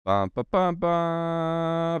Bum, ba, bum,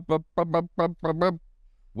 bum, ba, ba, ba, ba, ba, ba. We're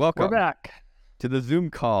Welcome back. to the Zoom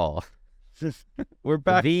call. We're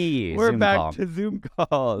back. The We're Zoom back call. to Zoom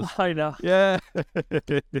calls. I know. Yeah.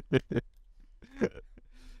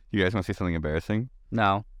 You guys want to say something embarrassing?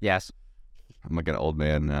 No. Yes. I'm like an old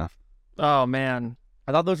man now. Oh man.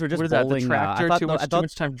 I thought those were just What is that? bowling. The tractor? I thought, too tho-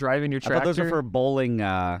 much time driving your I tractor. thought those were for bowling.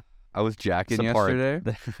 I was jacking Support.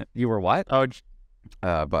 yesterday. You were what? Bought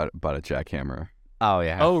a jackhammer. Oh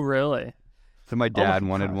yeah. Oh really? So my dad my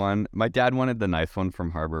wanted God. one. My dad wanted the nice one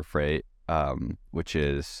from Harbor Freight, which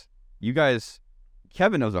is you guys.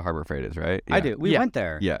 Kevin knows what Harbor Freight is, right? I do. We Yeah. went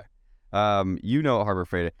there. Yeah. You know what Harbor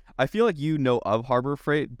Freight is. I feel like you know of Harbor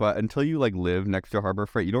Freight, but until you like live next to Harbor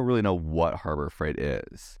Freight, you don't really know what Harbor Freight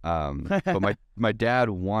is. But my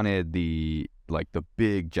dad wanted the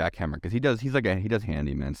big jackhammer because he does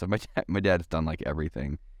handyman stuff. My dad's done like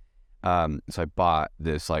everything. So I bought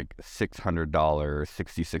this like $600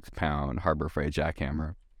 66-pound Harbor Freight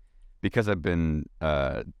jackhammer because I've been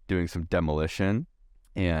doing some demolition,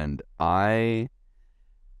 and I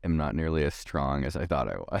am not nearly as strong as I thought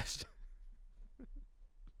I was.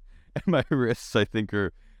 And my wrists, I think,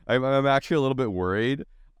 I'm actually a little bit worried,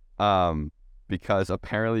 because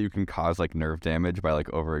apparently you can cause like nerve damage by like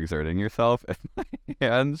overexerting yourself, and my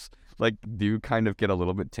hands like do kind of get a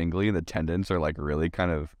little bit tingly, and the tendons are like really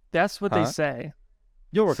kind of. That's what they Huh? say.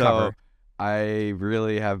 You'll recover. So I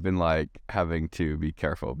really have been like having to be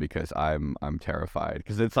careful because I'm terrified,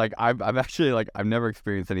 because it's like I've actually like I've never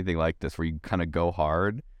experienced anything like this where you kind of go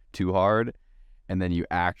too hard, and then you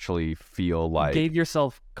actually feel like Gave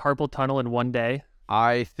yourself carpal tunnel in one day.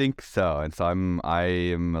 I think so, and so I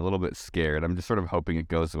am a little bit scared. I'm just sort of hoping it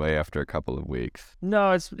goes away after a couple of weeks.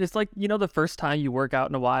 No, it's like the first time you work out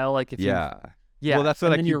in a while, like if Yeah, yeah, Well, that's what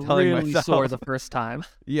and I then keep you're telling really myself. sore the first time,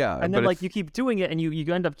 yeah, and but then like it's- you keep doing it, and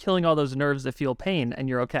you end up killing all those nerves that feel pain, and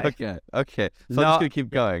you're okay. okay. So No, I'm just gonna keep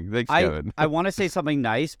going. Thanks, Kevin. I want to say something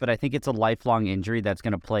nice, but I think it's a lifelong injury that's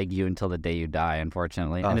going to plague you until the day you die,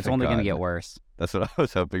 unfortunately. Oh, And it's thank only going to God. get worse. That's what I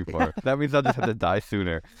was hoping for. That means I'll just have to die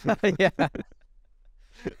sooner. Yeah.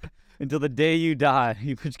 Until the day you die,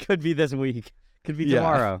 which could be this week, could be Yeah.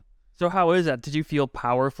 tomorrow. So how is that? Did you feel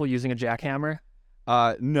powerful using a jackhammer?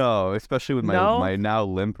 No, especially with No? my now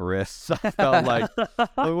limp wrists. I felt like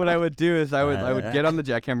what I would do is I would get on the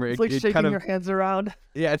jackhammer. It's like shaking kind of, your hands around.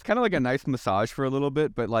 yeah, it's kind of like a nice massage for a little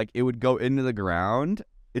bit, but like it would go into the ground.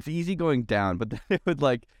 It's easy going down, but then it would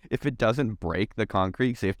like if it doesn't break the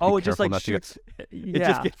concrete, so you have to Oh, be it just careful like not to get. shoots. It Yeah.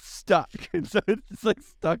 just gets stuck, and so it's just like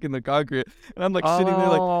stuck in the concrete, and I'm like sitting there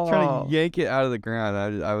like trying Oh. to yank it out of the ground.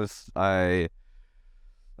 I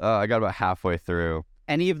got about halfway through.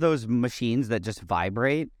 Any of those machines that just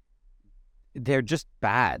vibrate, they're just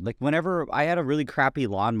bad. Like whenever I had a really crappy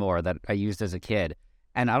lawnmower that I used as a kid,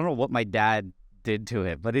 and I don't know what my dad did to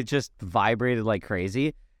it, but it just vibrated like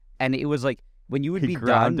crazy. And it was like when you would He be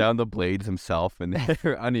ground done. down the blades himself, and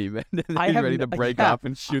they're uneven. And I he's have ready no- to break yeah. off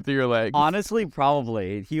and shoot through your legs. Honestly,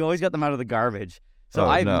 probably. He always got them out of the garbage. So Oh,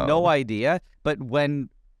 I have no. no idea. But when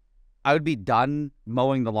I would be done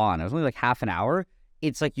mowing the lawn, it was only like half an hour.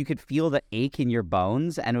 It's like you could feel the ache in your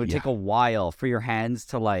bones, and it would take a while for your hands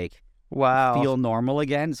to like Wow. feel normal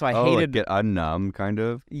again. So I like hated get unnumb, kind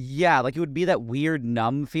of. Yeah, like it would be that weird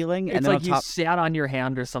numb feeling. It's and then like on you top, sat on your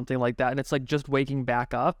hand or something like that, and it's like just waking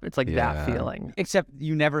back up. It's like Yeah. that feeling. except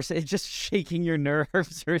you never say it's just shaking your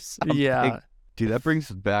nerves or something. Yeah. Dude, that brings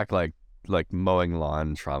back like mowing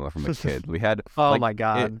lawn trauma from a kid. We had Oh like, my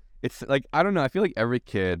God. it's like I don't know. I feel like every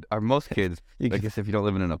kid, or most kids, You I guess if you don't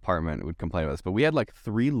live in an apartment, would complain about this. But we had like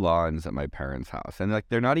 3 lawns at my parents' house, and like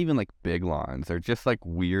they're not even like big lawns. They're just like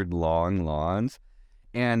weird long lawns,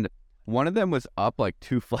 and one of them was up like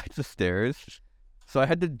 2 flights of stairs. So I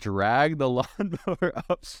had to drag the lawnmower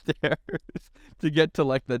upstairs to get to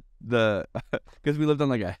like the because we lived on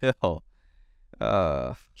like a hill.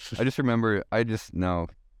 I just remember no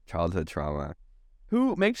childhood trauma.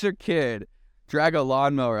 Who makes their kid drag a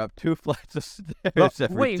lawnmower up 2 flights of stairs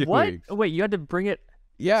every Wait, 2 what? weeks? Wait, you had to bring it.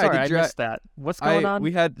 Yeah, Sorry, I I did missed that. What's going on?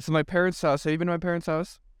 We had my parents' house. Have you been to my parents'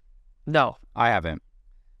 house? No. I haven't.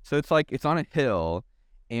 So it's like it's on a hill,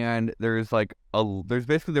 and there's like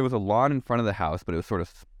there was a lawn in front of the house, but it was sort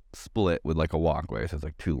of split with like a walkway. So it's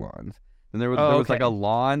like 2 lawns. And there was like okay. a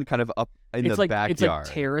lawn kind of up in It's the like backyard. it's like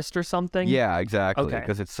terraced or something. Yeah, exactly. Okay.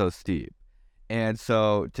 Because it's so steep. And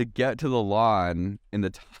so to get to the lawn in the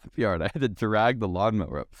top yard, I had to drag the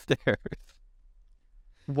lawnmower upstairs.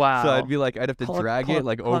 Wow. So I'd be like, I'd have to Pull it- drag pull it it-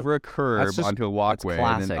 like pull it. over a curb just- onto a walkway,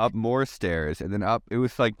 and then classic. up more stairs, and then up. It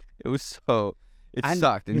was so. It And-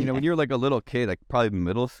 sucked. And when you're like a little kid, like probably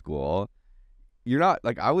middle school, you're not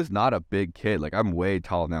like I was not a big kid. Like I'm way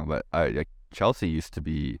tall now, but Chelsea used to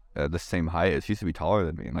be the same height. She used to be taller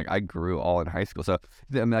than me. And like I grew all in high school. So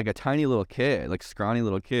I mean, like a tiny little kid, like scrawny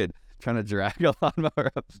little kid trying to drag a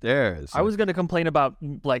lawnmower upstairs. I was gonna complain about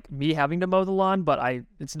like me having to mow the lawn, but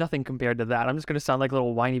it's nothing compared to that. I'm just gonna sound like a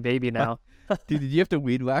little whiny baby now. Dude, did you have to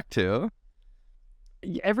weed whack too?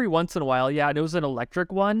 Every once in a while, yeah. And it was an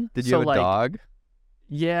electric one. Did you so have a like, dog?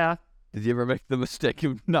 Yeah. Did you ever make the mistake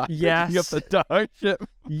of not picking up Yes. the dog shit?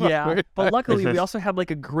 Yeah. But luckily, we also had like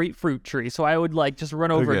a grapefruit tree, so I would like just run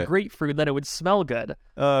over Okay. a grapefruit, and then it would smell good,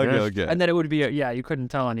 Okay. and then it would be you couldn't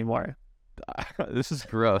tell anymore. This is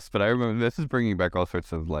gross, but I remember this is bringing back all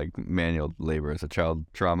sorts of like manual labor as a child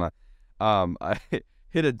trauma. I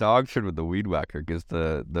hit a dog shit with the weed whacker because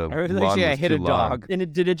the I heard they lawn say I was hit too a long. dog.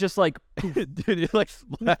 And did it just like? Dude, it like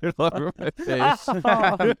splattered all over my face.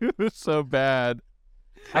 It was so bad.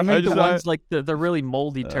 I hate the just- ones like the really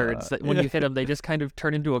moldy turds that when you hit them, they just kind of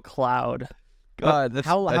turn into a cloud. God, that's,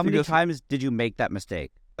 How I think many that's times did you make that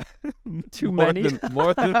mistake? Too more many.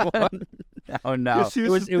 more than one. Oh no. Yes, It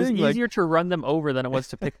was the thing, like, easier to run them over than it was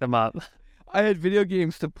to pick them up. I had video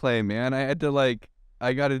games to play, man.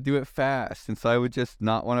 I got to do it fast, and so I would just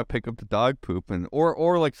not want to pick up the dog poop, and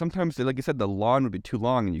or like sometimes, like you said, the lawn would be too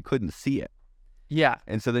long and you couldn't see it, Yeah.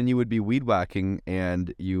 and so then you would be weed whacking,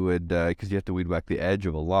 and you would because you have to weed whack the edge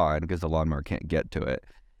of a lawn because the lawnmower can't get to it,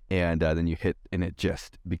 and then you hit, and it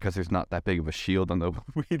just because there's not that big of a shield on the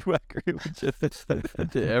weed whacker, it would just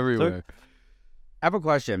hit everywhere. I have a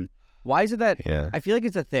question. Why is it that Yeah, I feel like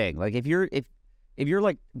it's a thing? Like if you're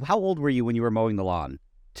like, how old were you when you were mowing the lawn?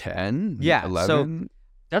 10, Yeah, so- 11.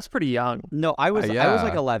 That's pretty young. No, I was yeah.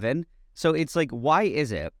 like 11. So it's like, why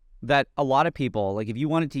is it that a lot of people, like if you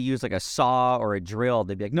wanted to use like a saw or a drill,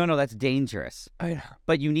 they'd be like, no, that's dangerous.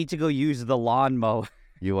 But you need to go use the lawnmower.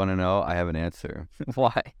 You want to know? I have an answer.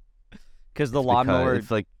 Why? Because the Because lawnmower. it's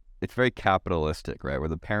like it's very capitalistic, right? Where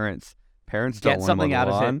the parents Get don't want to mow something the out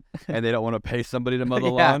of it. lawn, and they don't want to pay somebody to mow the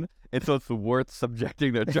Yeah. lawn, and so it's worth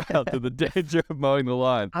subjecting their child to the danger of mowing the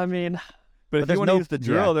lawn. I mean, But if there's you want to no- use the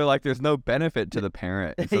drill, yeah. they're like, there's no benefit to the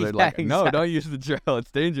parent, and so they're Yeah, like, no, exactly. don't use the drill,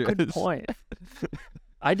 it's dangerous. good point.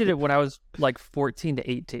 I did it when I was like 14 to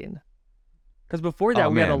 18. Because before that, Oh,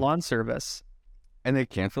 we had a man. lawn service. And they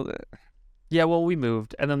canceled it. Yeah, well, we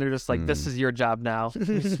moved, and then they're just like, "This is your job now."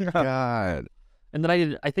 God, And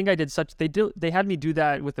then they had me do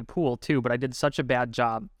that with the pool too, but I did such a bad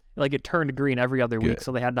job. Like it turned green every other week, Good.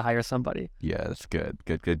 so they had to hire somebody. yeah, that's good,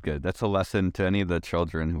 good. That's a lesson to any of the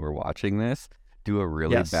children who are watching this. Do a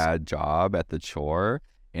really Yes. bad job at the chore,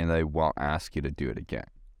 and they won't ask you to do it again.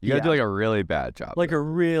 You gotta Yeah. do like a really bad job. Like a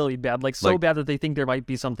really bad, like so Like- bad that they think there might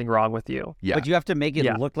be something wrong with you. yeah. But you have to make it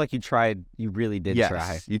Yeah. look like you tried. You really did Yes,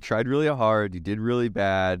 try. you tried really hard. You did really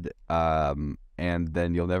bad, and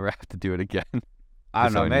then you'll never have to do it again. I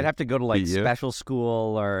don't know. someone Might have to go to like beat you? special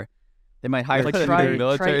school, or they might hire Like Like try,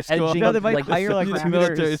 military try school. edging No, they up, might like, hire, like, It's crackers.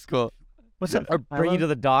 military school. What's up? Or bring you to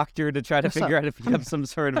the doctor to try to What's up? figure out if you have some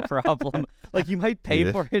sort of problem. Like you might pay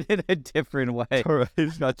Yeah. for it in a different way.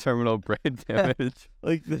 He's got terminal brain damage.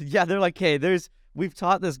 Like yeah, they're like, hey, we've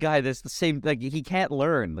taught this guy the same. Like he can't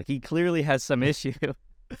learn. Like he clearly has some issue,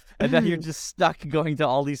 and now you're just stuck going to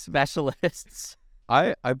all these specialists.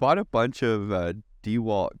 I bought a bunch of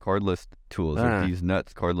DeWalt cordless tools, or Ah. these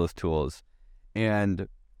nuts cordless tools, and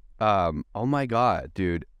oh my god,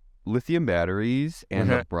 dude, lithium batteries and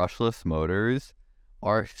the brushless motors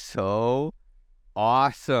are so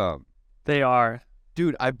awesome. They are.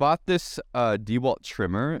 Dude, I bought this DeWalt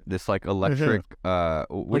trimmer, this like electric Like a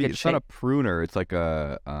it's not a pruner, it's like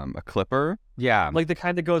a clipper. Yeah, Like the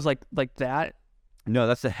kind that goes like that. No,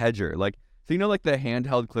 that's a hedger. Like, so you know, like the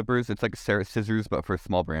handheld clippers, it's like scissors but for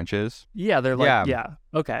small branches. Yeah, they're like Yeah. yeah.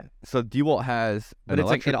 Okay. So DeWalt has but an it's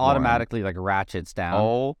like it electric one. automatically like ratchets down.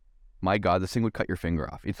 Oh my god, this thing would cut your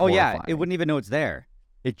finger off. It's Oh, yeah, horrifying. it wouldn't even know it's there.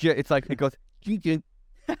 It's like it goes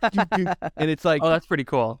and it's like Oh, that's pretty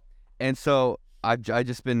cool. and so I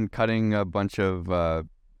just been cutting a bunch of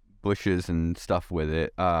bushes and stuff with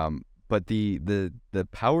it. But the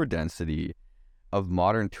power density of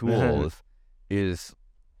modern tools is,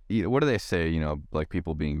 what do they say? You know, like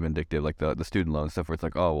people being vindictive, like the student loan stuff, where it's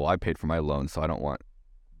like, oh well, I paid for my loan, so I don't want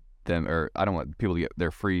them, or I don't want people to get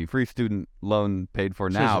their free student loan paid for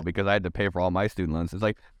now because I had to pay for all my student loans. It's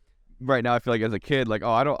like right now I feel like as a kid, like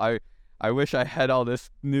I wish I had all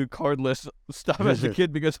this new cordless stuff as a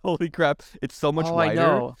kid because holy crap, it's so much Oh, I lighter.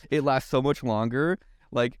 know. It lasts so much longer.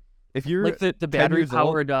 Like if you're Like the 10 battery years old-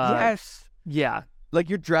 powered. yes. Yeah. Like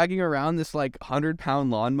you're dragging around this like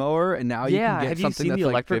 100-pound lawnmower, and now you Yeah. can get Have you something seen that's the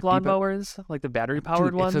like electric 50 lawnmowers? Like the battery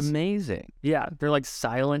powered Dude, ones? It's amazing. Yeah. They're like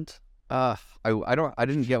silent. I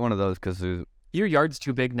didn't get one of those because Your yard's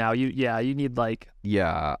too big now. You need like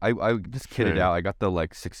Yeah, I just kidded Sure. out. I got the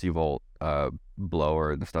like 60-volt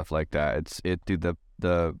blower and stuff like that. Dude,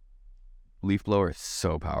 the leaf blower is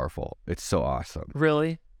so powerful. It's so awesome.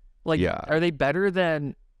 really like Yeah. are they better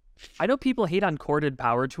than I know people hate on corded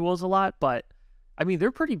power tools a lot, but I mean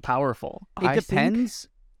they're pretty powerful. It I think- depends.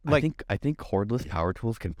 I think cordless power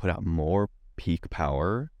tools can put out more peak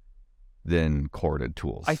power than corded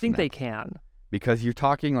tools. I think now. they can. Because you're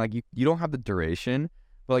talking like you don't have the duration,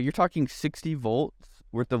 but like you're talking 60 volts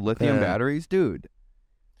worth of lithium Yeah. batteries, dude.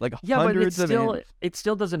 Like Yeah, but hundreds of amps. it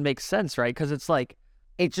still doesn't make sense, right? Because it's like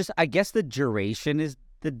It's just, I guess the duration is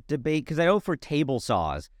the debate, because I know for table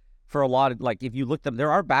saws, for a lot of, like, if you look them,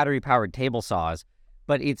 there are battery-powered table saws,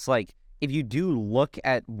 but it's like, if you do look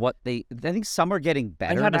at what I think some are getting I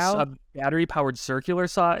better had now. a battery powered circular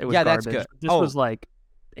saw. It was Yeah, that's garbage. good. This Oh. was like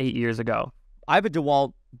 8 years ago. I have a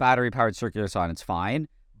DeWalt battery-powered circular saw, and it's fine.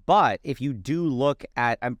 But if you do look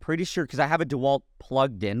at, I'm pretty sure, because I have a DeWalt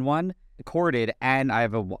plugged-in one, corded, and I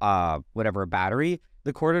have a battery.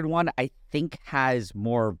 The corded one, I think, has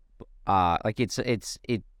more, like it. I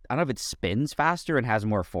don't know if it spins faster and has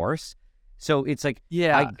more force. So it's like,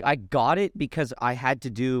 Yeah, I got it because I had to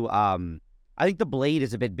do. I think the blade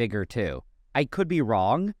is a bit bigger too. I could be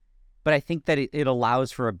wrong, but I think that it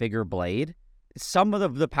allows for a bigger blade. Some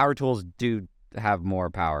of the power tools do have more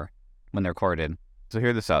power when they're corded. So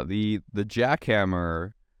hear this out. The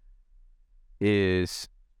jackhammer is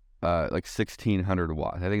like 1600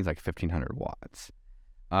 watts. I think it's like 1500 watts.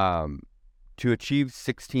 To achieve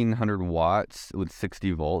 1600 watts with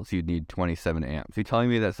 60 volts, you'd need 27 amps. You're telling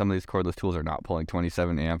me that some of these cordless tools are not pulling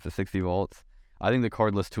 27 amps at 60 volts? I think the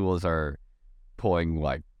cordless tools are pulling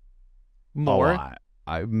like more. a lot.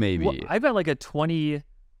 Maybe. Well, I've got like a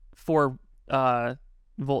 24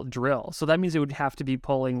 volt drill, so that means it would have to be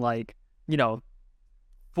pulling like 5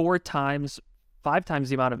 times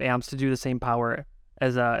the amount of amps to do the same power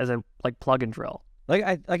as a like plug-in drill. Like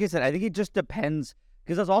I said, I think it just depends,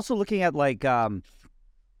 because I was also looking at like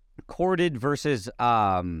corded versus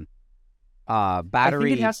battery. I think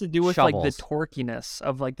it has to do with shovels. like the torquiness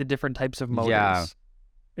of like the different types of motors. Yeah.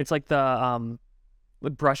 It's like the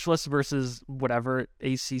brushless versus whatever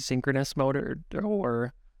AC synchronous motor,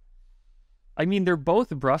 or I mean they're both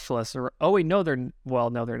brushless. Or oh wait, no, they're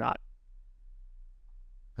not.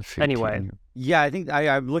 Anyway. Yeah, I think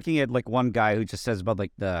I'm looking at like one guy who just says about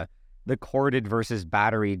like the corded versus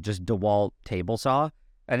battery, just DeWalt table saw,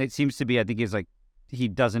 and it seems to be, I think he's like, he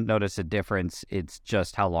doesn't notice a difference. It's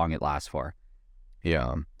just how long it lasts for.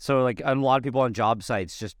 Yeah. So like a lot of people on job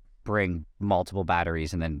sites just bring multiple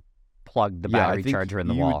batteries and then plug the battery I think charger in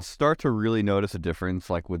the you wall. would start to really notice a difference,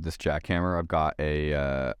 like with this jackhammer. I've got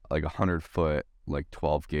a like 100-foot, like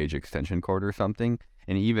 12-gauge extension cord or something,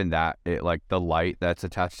 and even that, it like the light that's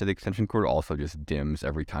attached to the extension cord also just dims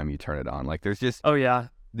every time you turn it on. Like there's just Oh yeah,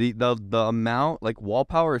 the amount, like wall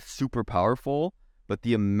power is super powerful, but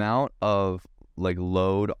the amount of like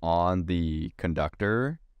load on the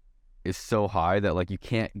conductor is so high that like you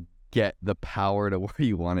can't get the power to where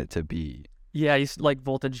you want it to be. yeah. Like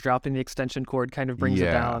voltage dropping the extension cord kind of brings it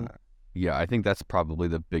down. Yeah, I think that's probably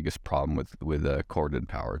the biggest problem with corded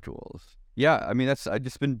power tools. Yeah, I mean I've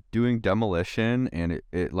just been doing demolition, and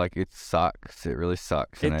it sucks. It really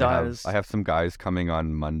sucks. It And does. I have some guys coming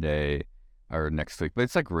on Monday or next week, but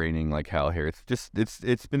it's like raining like hell here.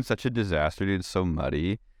 It's been such a disaster, dude. It's so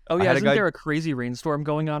muddy. Oh I yeah, had a isn't guy- there a crazy rainstorm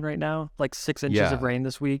going on right now? Like 6 inches of Yeah. rain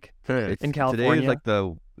this week. It's, In Today is California?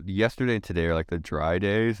 like yesterday and today are like the dry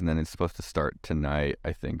days, and then it's supposed to start tonight,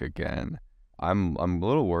 I think, again. I'm a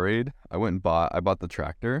little worried. I bought the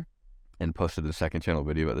tractor and posted a second channel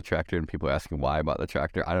video about the tractor, and people asking why I bought the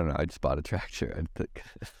tractor. I don't know. I just bought a tractor. I think.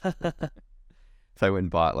 So I went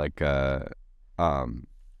and bought like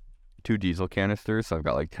 2 diesel canisters. So I've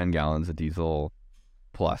got like 10 gallons of diesel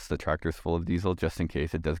plus the tractor's full of diesel just in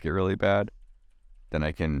case it does get really bad. Then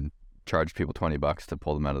I can charge people $20 to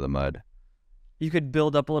pull them out of the mud. You could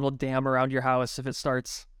build up a little dam around your house if it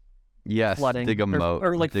starts Yes, flooding dig a moat.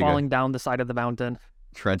 or like dig a- falling down the side of the mountain.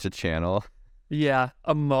 trench a channel. Yeah,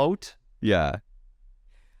 a moat. Yeah.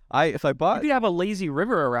 So I You bought could have a lazy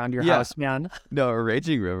river around your Yeah. house, man. a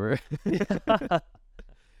raging river.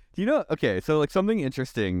 Okay, so like something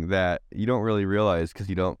interesting that you don't really realize because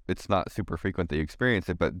it's not super frequent that you experience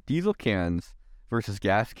it, but diesel cans versus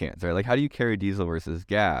gas cans, right? Like how do you carry diesel versus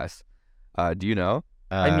gas? Do you know?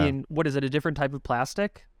 I mean, what is it? A different type of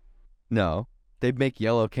plastic? No, they make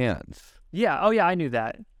yellow cans. Yeah. Oh yeah, I knew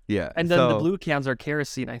that. Yeah. And then the so- blue cans are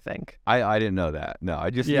kerosene, I think. I didn't know that. No, I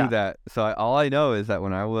just Yeah. knew that. So all I know is that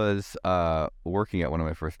when I was working at one of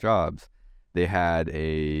my first jobs, they had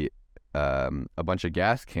a bunch of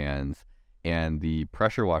gas cans, and the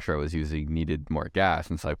pressure washer I was using needed more gas,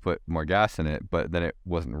 and so I put more gas in it, but then it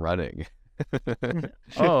wasn't running.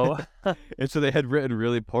 Oh. And so they had written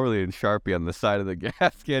really poorly in Sharpie on the side of the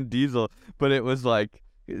gas can diesel, but it was like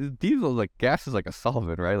diesel, like gas is like a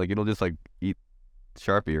solvent, right? Like it'll just like eat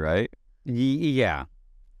Sharpie, right? Yeah.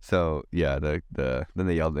 So yeah, then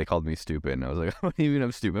they called me stupid, and I was like, what do you mean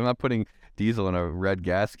I'm stupid? I'm not putting diesel in a red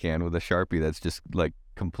gas can with a Sharpie that's just like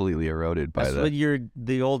completely eroded by That's what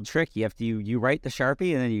the old trick. You have to you write the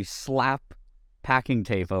Sharpie and then you slap packing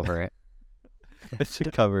tape over it. It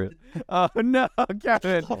should cover it. Oh no,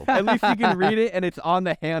 Kevin! At least you can read it, and it's on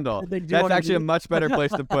the handle. That's actually a much better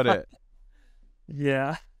place to put it.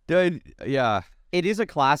 Yeah. Dude, yeah. It is a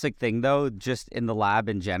classic thing though, just in the lab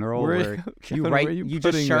in general, where Kevin, you write, where are you just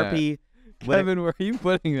putting Sharpie. that? Kevin, where are you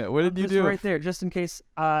putting that? What did you Just do? right there, just in case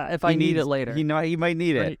if I need it later. You know, you might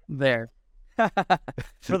need Right it there.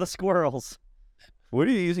 for the squirrels. What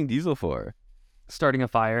are you using diesel for? Starting a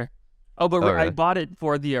fire. Oh, but Oh, I really? bought it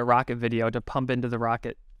for the rocket video to pump into the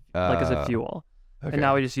rocket like as a fuel, Okay. and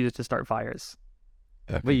now we just use it to start fires.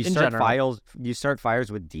 But you In start general.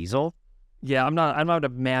 fires with diesel. Yeah, I'm not a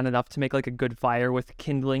man enough to make like a good fire with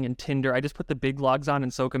kindling and tinder. I just put the big logs on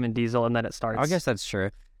and soak them in diesel, and then it starts. I guess that's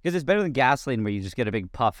true because it's better than gasoline where you just get a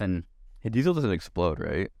big puff and. Hey, diesel doesn't explode,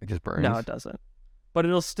 right? It just burns. No, it doesn't. But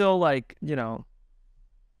it'll still like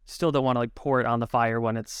still don't want to like pour it on the fire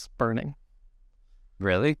when it's burning,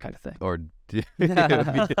 Really? kind of thing. Or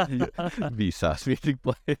Vsauce music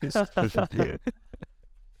plays.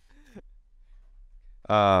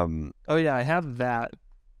 Oh yeah, I have that,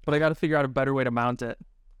 but I got to figure out a better way to mount it.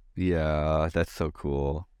 Yeah, that's so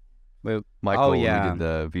cool. Wait, Michael, yeah. when we did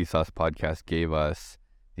the Vsauce podcast, gave us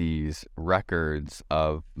these records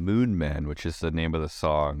of Moon Men, which is the name of the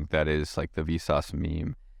song that is like the Vsauce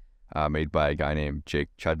meme made by a guy named Jake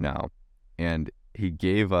Chudnow. And he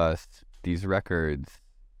gave us these records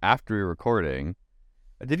after we were recording.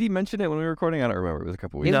 Did he mention it when we were recording? I don't remember. It was a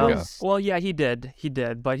couple weeks It ago. was- Well, yeah, he did,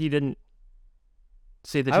 but he didn't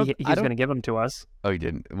say that I he's don't- going to give them to us. Oh, he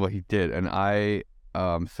didn't. Well, he did. And I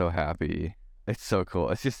am so happy. It's so cool.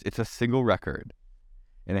 It's a single record.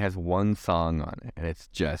 And it has one song on it. And it's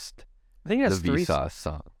just I think it the has three. Vsauce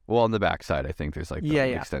song. Well, on the backside, I think there's like the Yeah.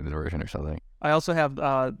 extended version or something. I also have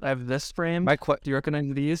I have this frame. My Do you recognize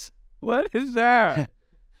these? What is that?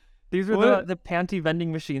 These are What? the panty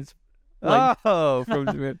vending machines. Like, Oh, from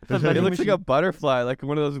it vending looks like a butterfly, like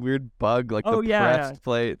one of those weird bug, like Oh, the yeah, pressed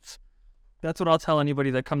plates. that's what I'll tell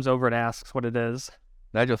anybody that comes over and asks what it is.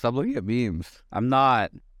 Nigel, stop looking at memes. I'm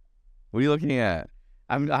not. What are you looking at?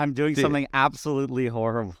 I'm doing See- something absolutely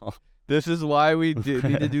horrible. This is why we need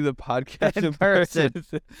to do the podcast In in person.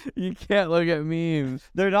 You can't look at memes.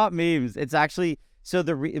 They're not memes. It's actually so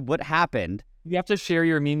what happened. You have to share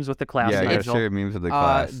your memes with the class, Yeah, you gotta Nigel. share memes with the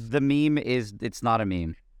class. The meme it's not a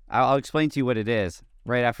meme. I'll explain to you what it is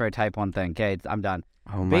right after I type one thing. Okay, I'm done.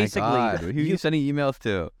 Oh my basically, god! Who are you sending emails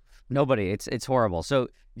to? Nobody. It's horrible. So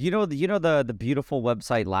you know the beautiful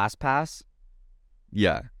website LastPass.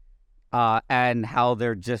 Yeah. And how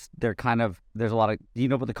they're kind of there's a lot of. Do you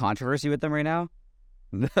know about the controversy with them right now?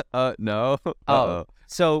 No. Oh,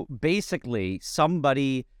 so basically,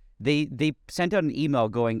 somebody they sent out an email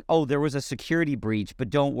going, "Oh, there was a security breach, but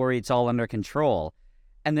don't worry, it's all under control."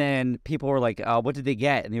 And then people were like, "What did they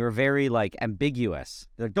get?" And they were very like ambiguous.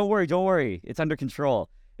 They're like, "Don't worry, it's under control."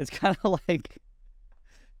 It's kind of like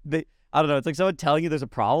I don't know. It's like someone telling you there's a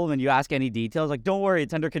problem, and you ask any details, like, "Don't worry,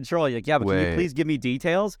 it's under control." You're like, "Yeah, but can you Wait. please give me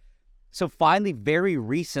details?" So finally, very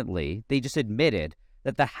recently, they just admitted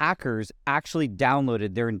that the hackers actually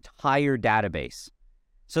downloaded their entire database.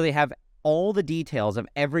 So they have all the details of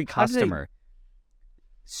every How did they- customer.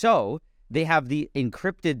 So they have the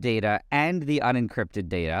encrypted data and the unencrypted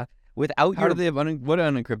data without How your. do they have what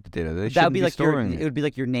unencrypted data? They That shouldn't would be like storing it would be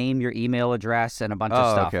like your name, your email address, and a bunch of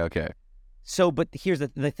Oh, stuff. okay. So, but here's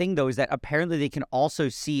the thing though, is that apparently they can also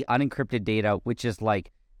see unencrypted data, which is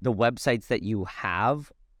like the websites that you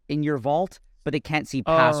have in your vault, but they can't see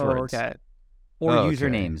passwords Oh, okay. or Okay.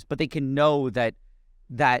 usernames. But they can know that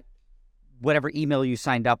whatever email you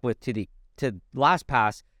signed up with to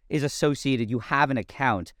LastPass is associated. You have an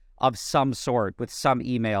account of some sort with some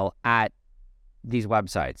email at these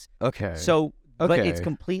websites. Okay. So, but it's Okay.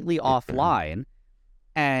 completely offline,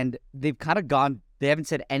 and they've kind of gone. They haven't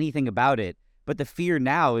said anything about it. But the fear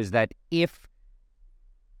now is that if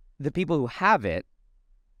the people who have it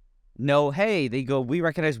know, hey, they go, we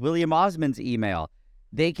recognize William Osmond's email.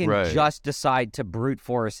 They can Right. just decide to brute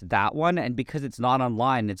force that one, and because it's not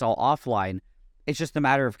online, it's all offline. It's just a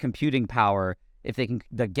matter of computing power if they can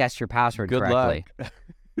guess your password Good correctly. luck.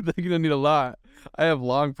 They're gonna need a lot. I have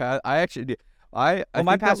long pass. I actually, I Well,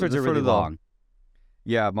 my think that was passwords the are sort really of the- long.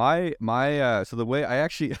 Yeah, so the way I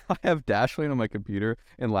actually I have Dashlane on my computer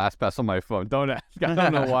and LastPass on my phone. Don't ask. I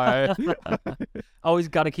don't know why. Always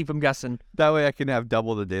got to keep them guessing. That way I can have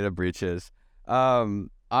double the data breaches.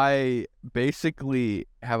 I basically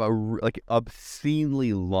have like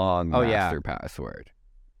obscenely long Oh, yeah. master password.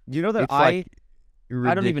 You know that It's like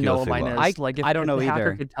I don't even know what ridiculously mine long. is. Like, if, I don't if know the hacker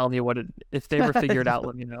either. could tell me what it, if they ever figure it out,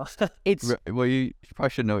 let me know. It's Well, you probably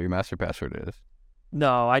should know what your master password is.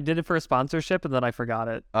 No, I did it for a sponsorship and then I forgot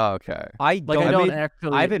it. Oh, okay. I Like, don't. I don't made-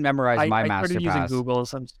 actually. I haven't memorized my I master started using pass. Google.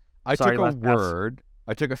 So I Sorry, took a LastPass. word.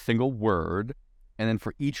 I took a single word, and then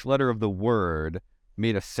for each letter of the word,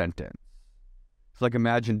 made a sentence. So, like,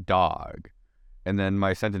 imagine dog, and then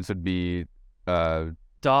my sentence would be dogs.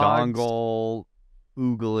 dongle,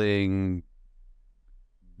 oogling,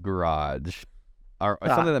 garage, or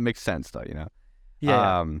something that makes sense, though. You know.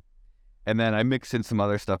 Yeah. And then I mix in some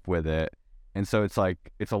other stuff with it, and so it's like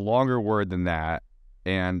it's a longer word than that,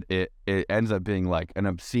 and it ends up being like an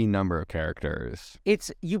obscene number of characters.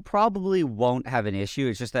 It's you probably won't have an issue.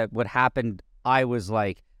 It's just that what happened, I was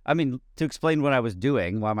like, I mean, to explain what I was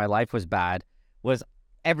doing while my life was bad, was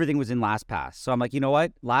everything was in LastPass. So I'm like, you know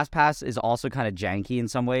what? LastPass is also kind of janky in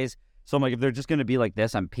some ways. So I'm like, if they're just going to be like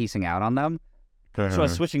this, I'm piecing out on them. So I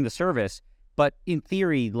was switching the service. But in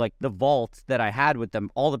theory, like the vault that I had with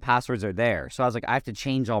them, all the passwords are there. So I was like, I have to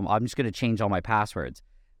change all. I'm just going to change all my passwords.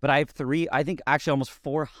 But I have I think actually almost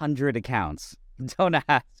 400 accounts. Don't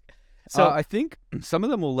ask. So So I think some of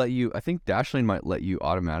them will let you. I think Dashlane might let you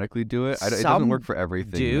automatically do it. It doesn't Some work for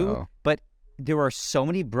everything. do, though. but there are so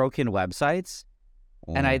many broken websites,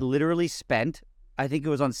 and I literally spent, I think it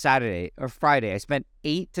was on Saturday or Friday, I spent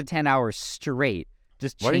 8 to 10 hours straight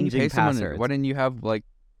just Why didn't you changing pay someone? passwords. Why didn't you have like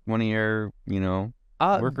one of your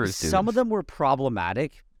workers do some of this? them were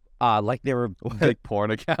problematic. Like they were like porn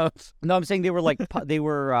accounts? no, I'm saying they were like they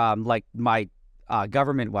were like my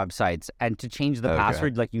government websites, and to change the Okay.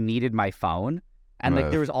 password, like you needed my phone. And like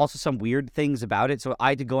Ugh. there was also some weird things about it, so I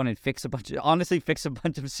had to go in and fix a bunch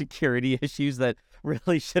of security issues that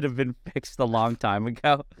really should have been fixed a long time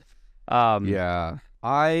ago. Yeah,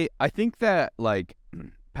 I think that like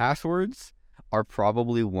passwords are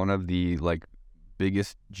probably one of the like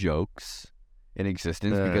biggest jokes in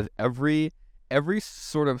existence because every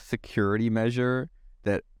sort of security measure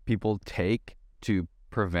that people take to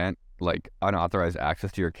prevent like unauthorized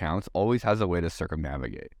access to your accounts always has a way to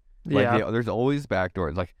circumnavigate. Like Yeah. there's always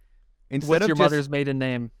backdoors. Like instead What's of your just, mother's maiden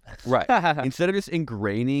name? right, instead of just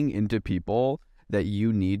ingraining into people that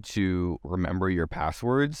you need to remember your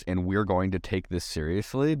passwords and we're going to take this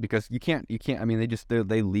seriously because you can't I mean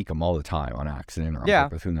they leak them all the time on accident or on Yeah.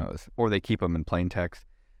 purpose, who knows, or they keep them in plain text.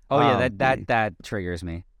 Oh yeah, that triggers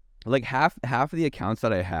me. Like half of the accounts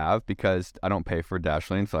that I have, because I don't pay for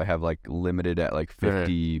Dashlane, so I have like limited at like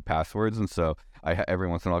 50 passwords, and so every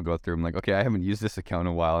once in a while I'll go through. I'm like, okay, I haven't used this account in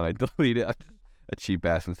a while, and I delete it. I'm just a cheap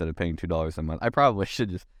ass instead of paying $2 a month. I probably should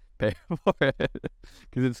just pay for it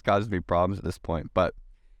because it's caused me problems at this point. But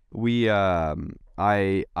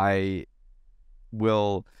I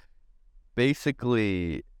will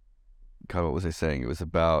basically. God, what was I saying? It was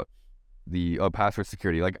about the password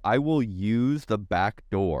security. Like I will use the back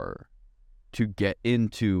door to get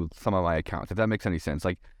into some of my accounts, if that makes any sense.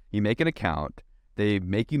 Like you make an account, they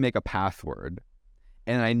make you make a password,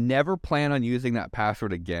 and I never plan on using that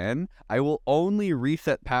password again. I will only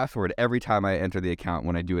reset password every time I enter the account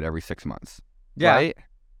when I do it every 6 months. Yeah. Right?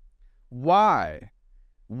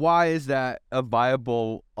 Why is that a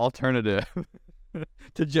viable alternative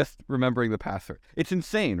to just remembering the password? It's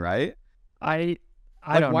insane, right? I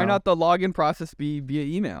Like, don't why know. not the login process be via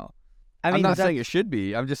email? I mean, I'm not that- saying it should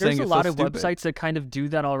be. I'm just There's saying a it's lot so of stupid. websites that kind of do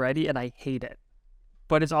that already, and I hate it.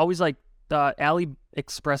 But it's always like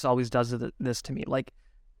AliExpress always does this to me. Like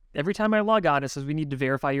every time I log on, it says we need to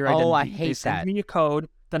verify your identity. Oh, I They hate send that. me a code.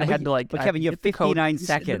 Then I But had to like. but I Kevin, you have get the code, 59 you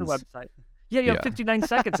send it to the seconds. website. Yeah, you have Yeah. 59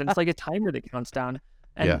 seconds, and it's like a timer that counts down.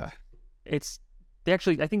 And Yeah. they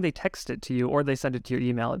actually, I think they text it to you or they send it to your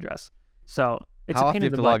email address. So it's How a often pain do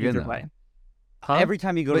in you the have to butt log in, either though? way. Huh? Every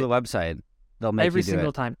time you go to the website, they'll make Every you do single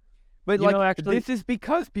it. time. But You like, know, actually- this is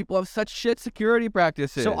because people have such shit security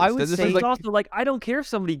practices. So I would This is say- It's like, also like I don't care if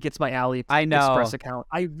somebody gets my I know. AliExpress account.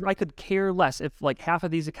 I could care less if like half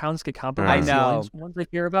of these accounts get compromised. I know. The ones I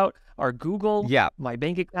care about are Google, Yeah. my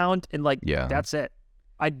bank account, and like Yeah. that's it.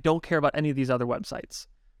 I don't care about any of these other websites.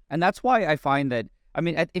 And that's why I find that, I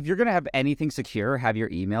mean, if you're going to have anything secure, have your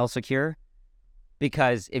email secure.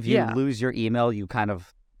 Because if you Yeah. lose your email, you kind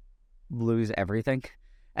of lose everything.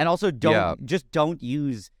 And also don't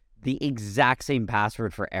use the exact same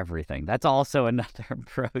password for everything. That's also another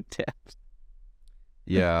pro tip.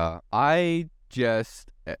 yeah, I just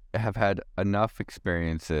have had enough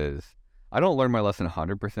experiences. I don't learn my lesson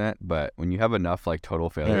 100%, but when you have enough like total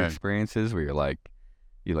failure experiences where you're like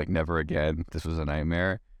never again, this was a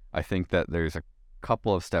nightmare. I think that there's a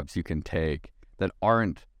couple of steps you can take that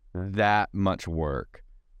aren't that much work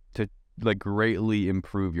to like greatly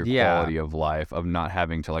improve your quality of life, of not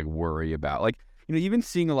having to like worry about like, even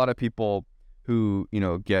seeing a lot of people who,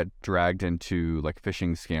 get dragged into like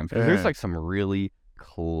phishing scams. 'Cause there's like some really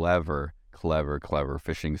clever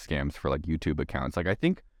phishing scams for like YouTube accounts. Like I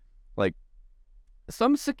think like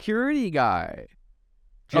some security guy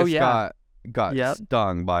just got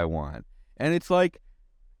stung by one. And it's like,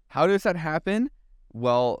 how does that happen?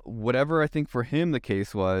 Well, whatever I think for him the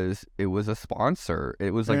case was, it was a sponsor.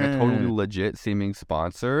 It was like a totally legit seeming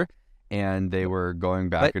sponsor. And they were going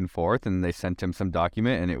back and forth, and they sent him some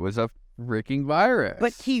document, and it was a freaking virus.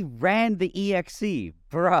 But he ran the EXE.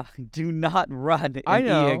 Bruh, do not run an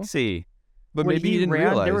EXE. But maybe he didn't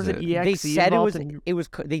realize there was it. an EXE They said involved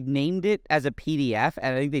they named it as a PDF,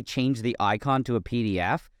 and I think they changed the icon to a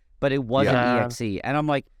PDF, but it wasn't EXE. And I'm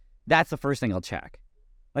like, that's the first thing I'll check.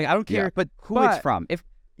 Like, I don't care who it's from.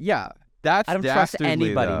 That's I don't trust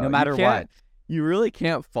anybody, no matter what. You really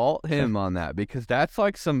can't fault him on that, because that's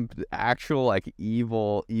like some actual like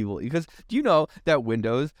evil. Because do you know that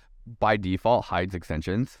Windows by default hides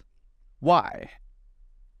extensions? Why?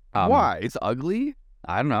 Why? It's ugly.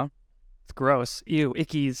 I don't know. It's gross. Ew,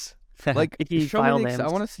 ickies. Like, icky show file me names. I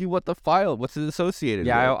want to see what's it associated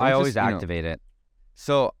with. I always activate it.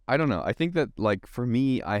 So I don't know. I think that like for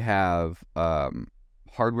me, I have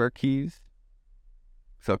hardware keys.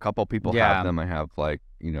 So a couple people have them. I have like,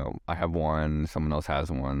 I have one, someone else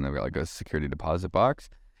has one. They're like a security deposit box.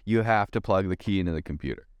 You have to plug the key into the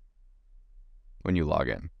computer when you log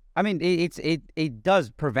in. I mean, it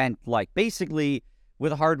does prevent, like, basically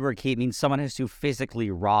with a hardware key, it means someone has to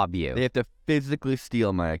physically rob you. They have to physically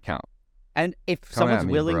steal my account. And if someone's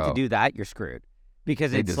willing to do that, you're screwed.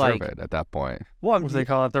 Because it's like, it at that point. What do they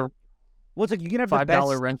call it? It's like you can have $5 the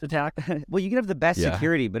best rent attack. Well, you can have the best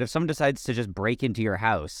security, but if someone decides to just break into your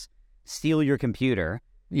house, steal your computer,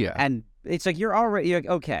 and it's like you're like,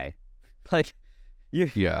 okay, like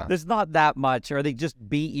there's not that much, or they just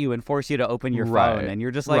beat you and force you to open your phone, and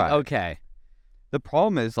you're just like, okay. The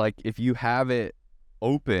problem is like if you have it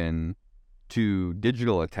open to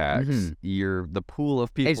digital attacks, the pool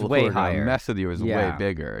of people who are going to mess with you is way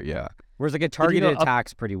bigger. Yeah. Whereas like a targeted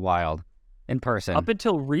attack's pretty wild. In person. Up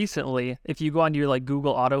until recently, if you go onto your like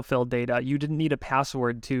Google autofill data, you didn't need a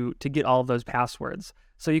password to get all of those passwords.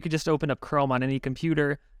 So you could just open up Chrome on any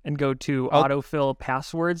computer and go to autofill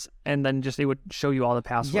passwords, and then it would show you all the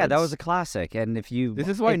passwords. Yeah, that was a classic. And if you this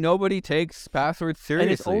is why nobody takes passwords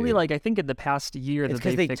seriously. And it's only like I think in the past year that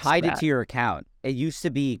because they tied it to your account. It used to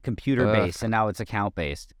be computer based, and now it's account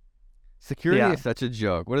based. Security is such a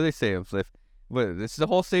joke. What do they say? This is the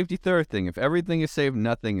whole safety third thing. If everything is safe,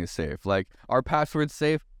 nothing is safe. Like, are passwords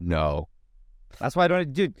safe? No. That's why I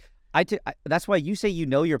don't, dude. That's why you say you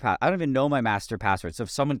know your I don't even know my master password. So if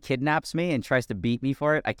someone kidnaps me and tries to beat me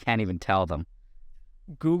for it, I can't even tell them.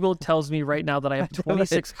 Google tells me right now that I have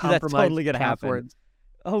 26 compromised totally gonna passwords.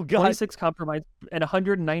 Happen. Oh God, 26 compromised and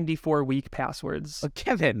 194 weak passwords. Oh,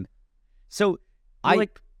 Kevin. So I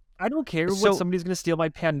don't care what somebody's gonna steal my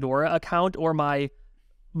Pandora account or my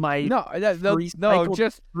all you gotta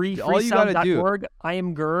do. I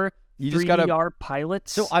am Gur. You just gotta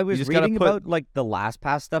pilots. So I was reading about like the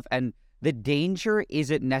LastPass stuff, and the danger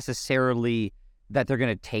isn't necessarily that they're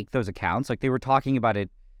gonna take those accounts. Like they were talking about it,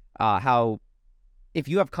 how if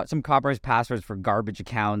you have some compromised passwords for garbage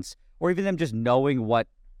accounts, or even them just knowing what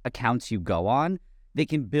accounts you go on, they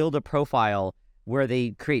can build a profile where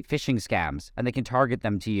they create phishing scams, and they can target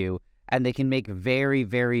them to you. And they can make very,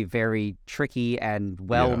 very, very tricky and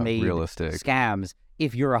well-made realistic scams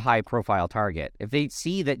if you're a high-profile target. If they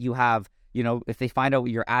see that you have, if they find out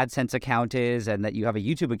what your AdSense account is and that you have a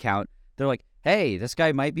YouTube account, they're like, hey, this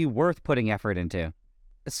guy might be worth putting effort into.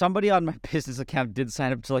 Somebody on my business account did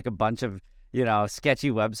sign up to like a bunch of,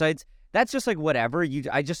 sketchy websites. That's just like whatever.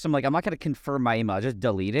 I'm like, I'm not going to confirm my email. I'll just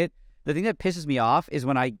delete it. The thing that pisses me off is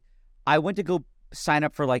when I went to go sign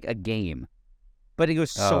up for like a game. But it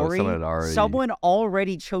goes, sorry, someone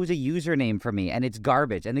already chose a username for me, and it's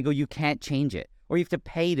garbage. And they go, you can't change it, or you have to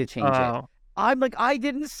pay to change it. I'm like, I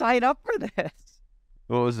didn't sign up for this.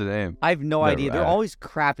 What was the name? I have no idea. They're always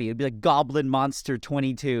crappy. It'd be like Goblin Monster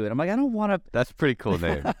 22. And I'm like, I don't want to. That's a pretty cool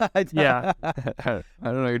name. Yeah. I don't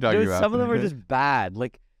know what you're talking about. Some of them are just bad.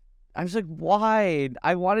 Like, I'm just like, why?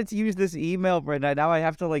 I wanted to use this email, but now I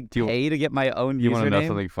have to pay to get my own username. You want to know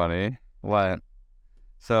something funny? What?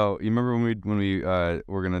 So you remember when we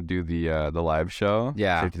were gonna do the live show,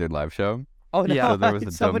 Safety Third live show? Oh no! Yeah. So there was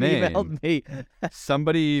a Someone domain. emailed me.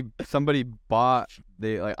 Somebody bought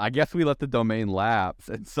I guess we let the domain lapse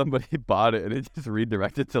and somebody bought it and it just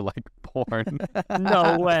redirected to like porn.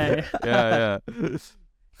 No way. yeah.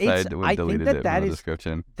 So I think deleted that it that from the is-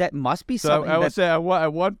 description. That must be So something I would that say at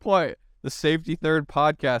one point the Safety Third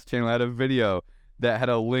podcast channel had a video that had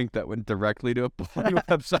a link that went directly to a porn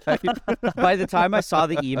website. by the time I saw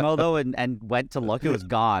the email though and went to look, it was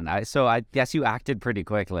gone. So I guess you acted pretty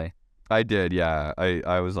quickly. I did, yeah.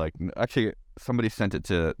 I was like, actually, somebody sent it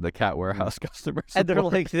to the Cat Warehouse customer support. And they're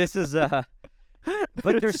like, "This is But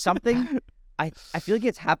there's something. I feel like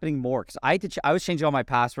it's happening more because I was changing all my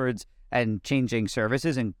passwords and changing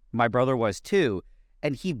services, and my brother was too.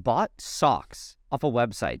 And he bought socks off a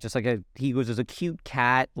website, just like he was a cute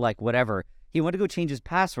cat, like whatever. He wanted to go change his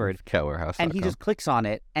password, Cat Warehouse. and he just clicks on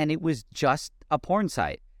it, and it was just a porn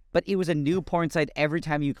site. But it was a new porn site every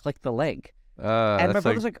time you click the link. and my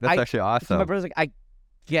brother's like, that's actually So awesome. my brother's like, I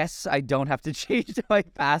guess I don't have to change my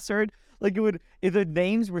password. Like the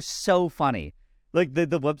names were so funny. Like the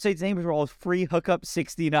website's names were all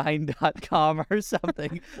freehookup69.com or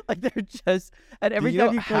something. Like they're just, and every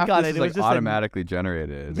time you click on it, it was like just automatically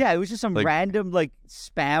generated. yeah, it was just some like- random like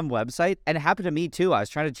spam website. And it happened to me too. I was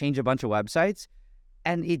trying to change a bunch of websites,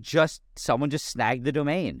 and someone just snagged the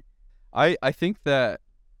domain. I think that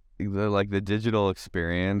the digital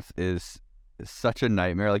experience is such a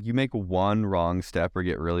nightmare. Like you make one wrong step or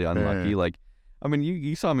get really unlucky. Like, I mean,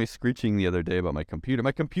 you saw me screeching the other day about my computer.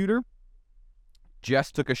 My computer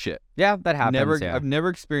just took a shit. Yeah, that happens. I've never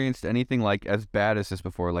experienced anything like as bad as this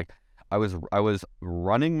before. Like I was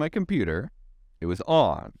running my computer, it was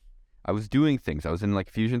on, I was doing things. I was in like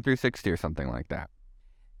Fusion 360 or something like that,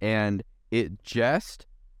 and it just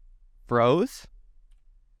froze.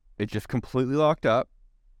 It just completely locked up.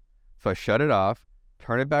 So I shut it off,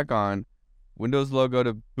 turn it back on. Windows logo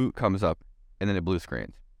to boot comes up, and then it blue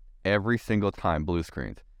screens. Every single time, blue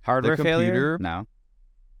screens. Hardware failure? computer- No.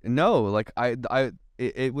 No, like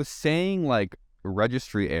it was saying like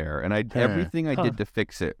registry error, and everything I did to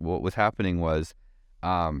fix it. What was happening was,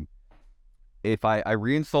 if I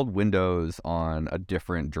reinstalled Windows on a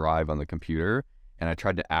different drive on the computer, and I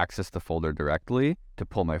tried to access the folder directly to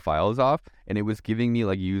pull my files off, and it was giving me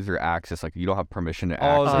like user access, like you don't have permission to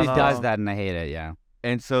Oh, access. it does that, and I hate it. Yeah.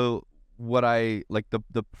 And so what I like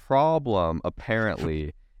the problem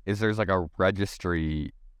apparently is there's like a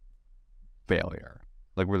registry failure,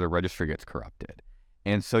 like where the registry gets corrupted.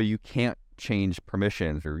 And so you can't change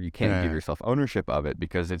permissions or you can't give yourself ownership of it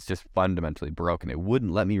because it's just fundamentally broken. It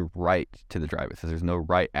wouldn't let me write to the drive. It says there's no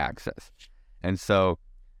write access. And so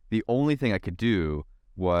the only thing I could do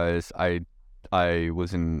was I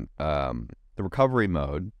was in the recovery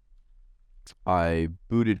mode. I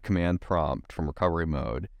booted command prompt from recovery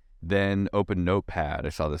mode, then opened Notepad. I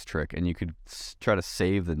saw this trick, and you could try to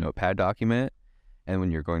save the Notepad document. And when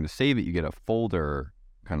you're going to save it, you get a folder,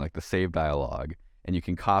 kind of like the save dialog, and you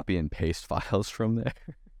can copy and paste files from there.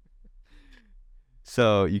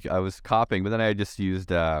 So I was copying, but then I just used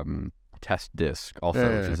Test Disk,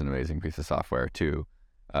 also, which is an amazing piece of software to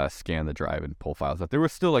scan the drive and pull files up. There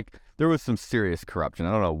was still there was some serious corruption.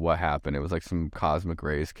 I don't know what happened. It was like some cosmic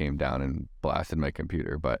rays came down and blasted my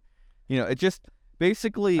computer, but it just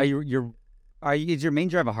basically Is your main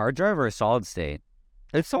drive a hard drive or a solid state?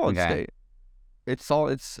 it's solid Okay. state.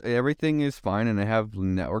 It's everything is fine, and I have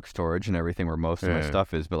network storage and everything where most of my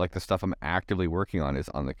stuff is. But like the stuff I'm actively working on is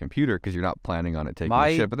on the computer because you're not planning on it taking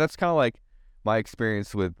a shit. But that's kind of like my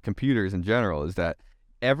experience with computers in general is that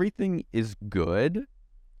everything is good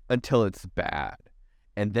until it's bad,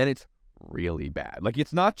 and then it's really bad. Like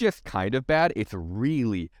it's not just kind of bad; it's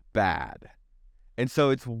really bad. And so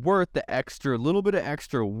it's worth the little bit of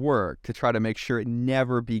extra work to try to make sure it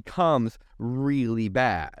never becomes really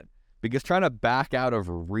bad. Because trying to back out of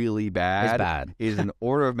really bad is an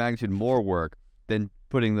order of magnitude more work than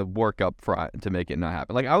putting the work up front to make it not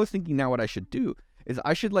happen. Like I was thinking now what I should do is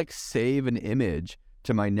I should like save an image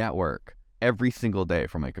to my network every single day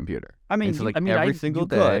from my computer. I mean, And so, like you- every single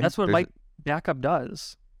day. That's what there's- Mike Backup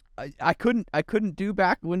does. I couldn't do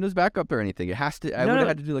Windows backup or anything. It has to. I No, would have no.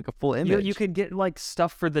 had to do like a full image. You could get like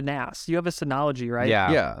stuff for the NAS. You have a Synology, right?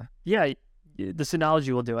 Yeah. Yeah. The Synology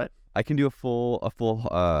will do it. I can do a full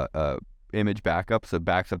image backup, so it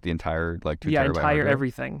backs up the entire like 2 Yeah, terabyte entire hard drive.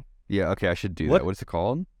 everything. Yeah, okay, I should do What- that. What's it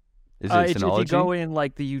called? Is it If you Synology? go in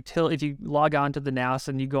like if you log on to the NAS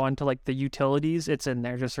and you go onto like the utilities, it's in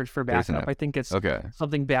there. Just search for Isn't backup. it? I think it's Okay,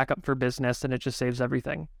 something backup for business, and it just saves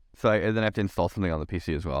everything. so and then I have to install something on the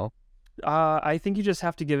PC as well. I think you just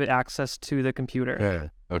have to give it access to the computer,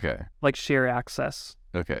 Okay, like share access.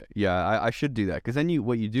 yeah, I should do that because then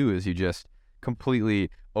what you do is you just completely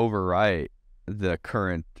overwrite the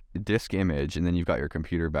current disk image, and then you've got your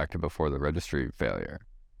computer back to before the registry failure.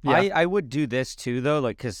 Yeah. I would do this too, though,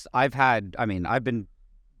 like, because I've been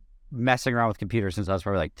messing around with computers since I was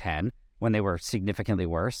probably like 10 when they were significantly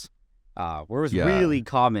worse, where it was really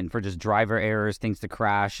common for just driver errors, things to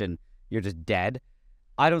crash, and you're just dead.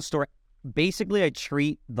 I don't store. Basically, I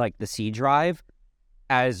treat like the C drive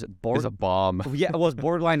as It's a bomb. Yeah, well, it's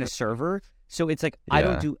borderline a server. So it's like I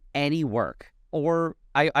don't do any work, or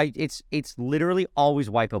it's literally always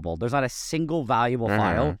wipeable. There's not a single valuable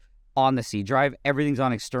file on the C drive. Everything's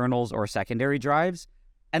on externals or secondary drives,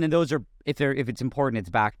 and then those are if it's important, it's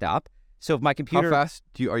backed up. So if my computer, how fast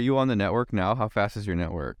are you on the network now? How fast is your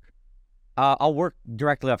network? I'll work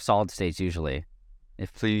directly off solid states usually.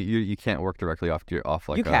 So you can't work directly off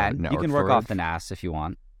like you can network work storage? off the NAS if you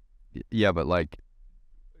want. Yeah, but like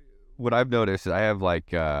what I've noticed is I have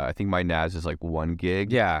like I think my NAS is like 1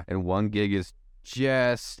 gig. Yeah, and 1 gig is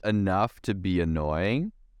just enough to be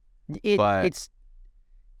annoying.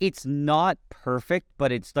 It's not perfect,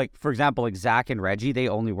 but it's like, for example, like Zach and Reggie, they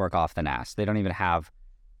only work off the NAS. They don't even have.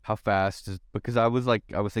 How fast is, because I was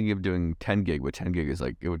thinking of doing 10 gig, but 10 gig is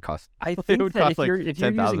like, it would cost. I it think would that cost if like you're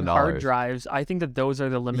using hard $10,000. drives, I think that those are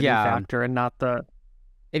the limiting Yeah. factor, and not the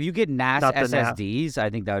If you get NAS Not the NAS. SSDs, I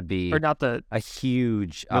think that would be or not the. a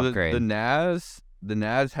huge No, upgrade. the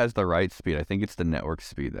NAS has the right speed. I think it's the network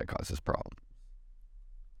speed that causes problems.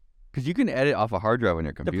 Because you can edit off a hard drive on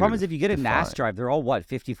your computer. The problem is if you get a it's NAS fine. drive, they're all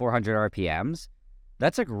 5,400 RPMs.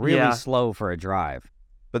 That's like really Yeah. slow for a drive.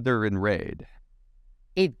 But they're in RAID.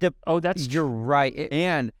 That's You're right.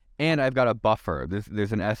 And I've got a buffer.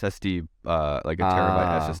 There's an SSD, like a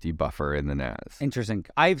terabyte SSD buffer in the NAS. Interesting.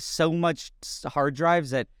 I have so much hard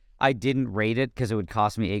drives that I didn't rate it because it would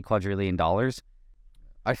cost me $8 quadrillion.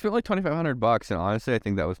 I spent like $2,500, and honestly, I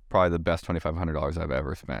think that was probably the best $2,500 I've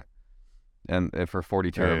ever spent. And for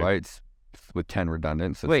 40 terabytes with 10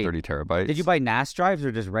 redundant, so Wait, it's 30 terabytes. Did you buy NAS drives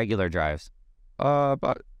or just regular drives?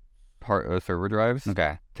 About server drives.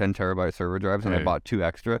 Okay. 10 terabyte server drives, and I bought 2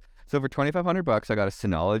 extra. So for $2,500, I got a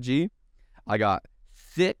Synology. I got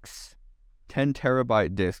 6 10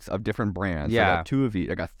 terabyte discs of different brands. Yeah. I got 2 of each.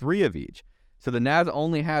 I got 3 of each. So the NAS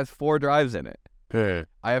only has 4 drives in it.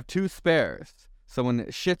 I have 2 spares. So when it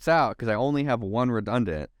shits out, because I only have 1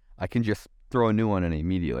 redundant, I can just throw a new one in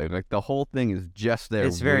immediately. Like the whole thing is just there.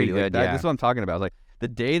 It's very waiting. Like, good, This is what I'm talking about. Like the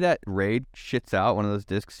day that RAID shits out, one of those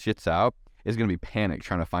discs shits out, is going to be panic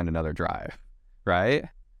trying to find another drive, right?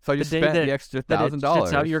 So I just spent the extra $1,000.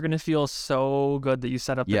 Shits out, you're gonna feel so good that you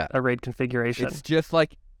set up a RAID configuration. It's just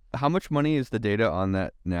like, how much money is the data on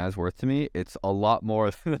that NAS worth to me? It's a lot more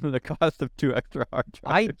than the cost of 2 extra hard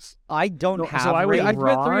drives. I don't have. So I would RAID. I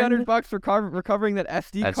spent $300 for recovering that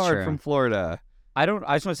SD That's card true. from Florida. I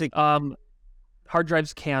just want to say. Hard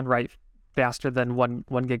drives can write faster than one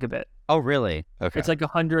gigabit. Oh, really? Okay. It's like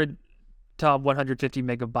 100 to 150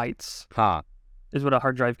 megabytes Huh. is what a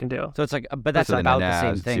hard drive can do. So it's like, but that's So about the NAS,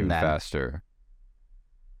 same it's thing even then. faster.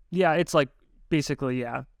 Yeah, it's like basically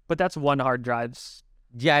but that's one hard drive's.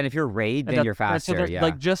 Yeah, and if you're RAID, then you're faster. Yeah.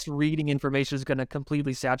 Like just reading information is going to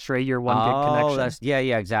completely saturate your 1 gig Oh, connection.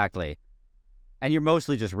 yeah, exactly. And you're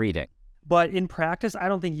mostly just reading. But in practice, I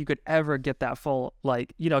don't think you could ever get that full.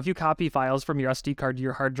 Like, if you copy files from your SD card to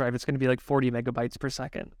your hard drive, it's going to be like 40 megabytes per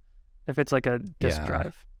second if it's like a disk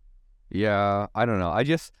drive. Yeah, I don't know.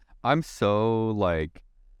 I'm so like,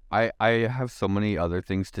 I have so many other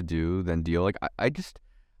things to do than deal. Like,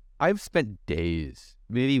 I've spent days,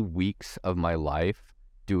 maybe weeks of my life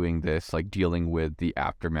doing this, like dealing with the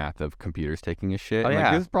aftermath of computers taking a shit. Oh, And, yeah.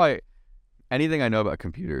 Like, this is probably, anything I know about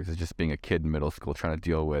computers is just being a kid in middle school trying to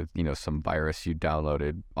deal with, some virus you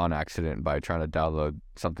downloaded on accident by trying to download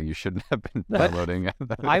something you shouldn't have been downloading.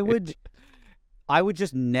 I would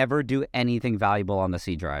just never do anything valuable on the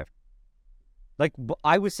C drive. Like,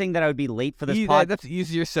 I was saying that I would be late for this podcast. That's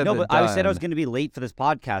easier said No, than but I said I done. was going to be late for this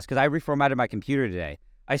podcast because I reformatted my computer today.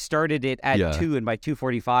 I started it at 2, and by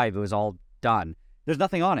 2:45 it was all done. There's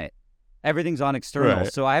nothing on it. Everything's on external.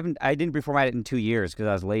 Right. So I didn't reformat it in 2 years because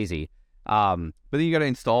I was lazy. But then you got to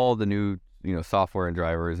install the new, software and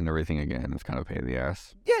drivers and everything again. It's kind of a pain in the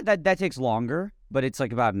ass. Yeah, that takes longer, but it's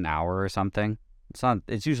like about an hour or something.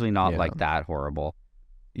 It's usually not like that horrible.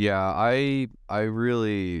 Yeah, I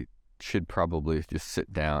really should probably just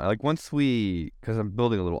sit down. Like because I'm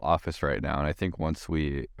building a little office right now, and I think once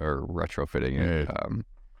we are retrofitting it,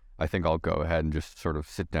 I think I'll go ahead and just sort of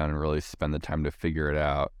sit down and really spend the time to figure it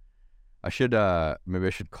out. Maybe I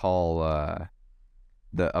should call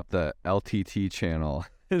the LTT channel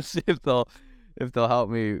and see if they'll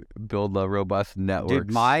help me build a robust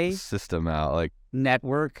network system out. Like,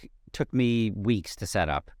 Network took me weeks to set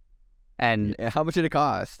up. And how much did it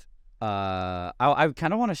cost? I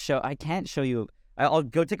kind of want to show. I can't show you. I'll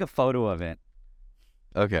go take a photo of it.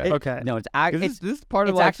 Okay. Okay. No, it's 'Cause it's this is part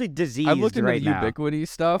of it's like actually diseased I looked into right the now. Ubiquity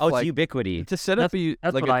stuff. Oh, it's like, Ubiquity. to set up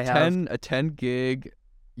That's like what I have. a 10 gig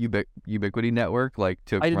Ubiquity network, like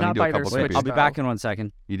to I did run not into buy a their couple Switch, computers. I'll be though. back in 1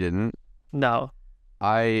 second. You didn't. No.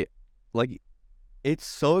 I like it's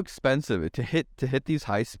so expensive to hit these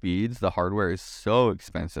high speeds. The hardware is so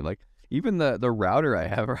expensive. Like even the router I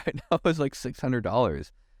have right now is like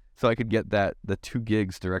 $600, so I could get the 2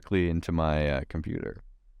 gigs directly into my computer.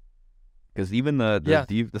 Because even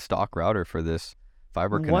the stock router for this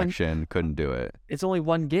fiber connection couldn't do it. It's only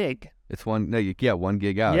 1 gig. It's 1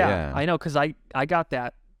 gig out. Yeah, Yeah, I know, because I got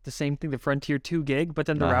that. The same thing, the Frontier 2 gig, but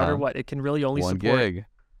then the router, it can really only 1 support... gig.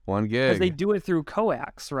 1 Because gig. they do it through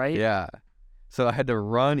coax, right? Yeah. So I had to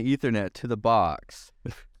run Ethernet to the box.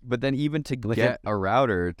 But then even to get a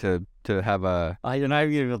router to have a... You're not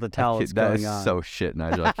even able to tell what's that going is on. so shit,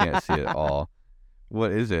 Nigel. I can't see it all.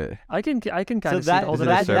 What is it? I can kind So of see it. is Hold it it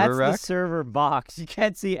a up. server that's rack? the server box. You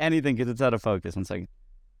can't see anything because it's out of focus. 1 second.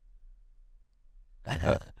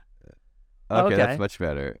 Okay, Okay. that's much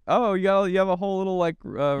better. Oh, you have a whole little like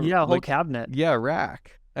Yeah, a whole like, cabinet. yeah,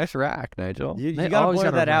 rack. Nice rack, Nigel. You They gotta always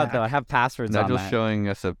blur got a that out though. I rack. have passwords on Nigel's that. showing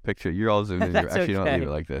us a picture. You're all zoomed in. That's Actually, don't leave okay. it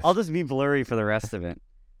like this. I'll just be blurry for the rest of it.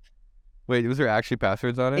 Wait, was there actually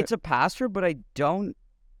passwords on it? It's a password, but I don't.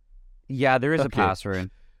 Yeah, there is a Okay. password.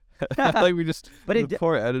 like we just, But the it-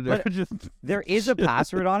 poor editor but- just. There is a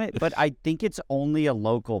password on it, but I think it's only a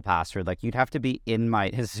local password. Like you'd have to be in my.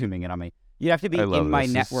 He's zooming in on me. You'd have to be I love in my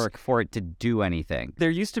this. network for it to do anything. There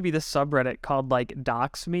used to be this subreddit called like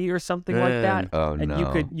Dox Me or something like that. Oh And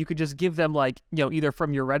no. you could just give them like, either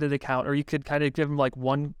from your Reddit account, or you could kind of give them like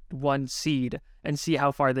one seed and see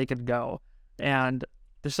how far they could go. And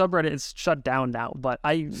the subreddit is shut down now, but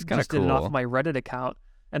I It's kinda just did it off cool. my Reddit account,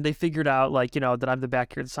 and they figured out like, that I'm the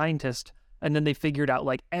backyard scientist, and then they figured out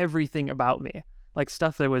like everything about me, like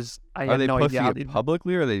stuff that was I Are had they no posting idea. it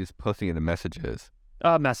publicly or are they just posting it in messages?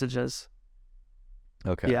 Messages.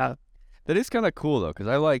 Okay. Yeah. That is kind of cool though,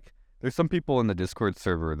 because there's some people in the Discord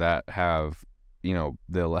server that have,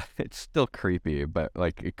 they'll it's still creepy, but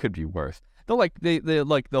like it could be worse.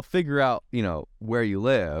 They'll figure out, where you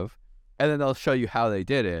live, and then they'll show you how they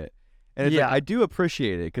did it. And it's like, Yeah. I do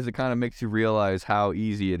appreciate it because it kind of makes you realize how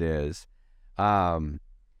easy it is.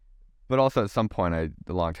 But also at some point, a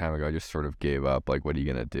long time ago, I just sort of gave up. Like, what are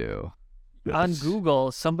you gonna do? On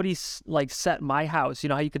Google, somebody like set my house. You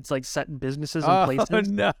know how you could like set businesses and places?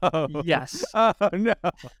 no. Yes. Oh no.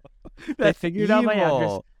 They That's figured out my address,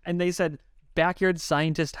 evil. and they said backyard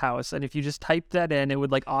scientist house, and if you just typed that in, it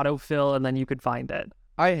would like autofill, and then you could find it.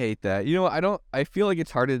 I hate that. I feel like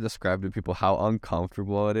it's hard to describe to people how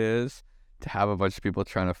uncomfortable it is to have a bunch of people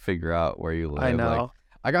trying to figure out where you live. I know. Like,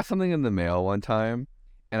 I got something in the mail one time,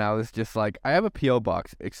 and I was just like, I have a P.O.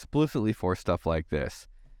 box explicitly for stuff like this.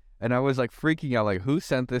 And I was like freaking out, like, who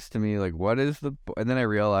sent this to me? Like, what is the... And then I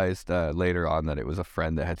realized later on that it was a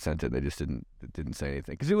friend that had sent it. They just didn't say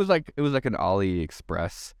anything. Because it was like an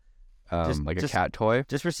AliExpress, like a cat toy.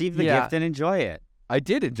 Just receive the Yeah. gift and enjoy it. I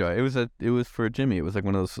did enjoy it. It was for Jimmy. It was like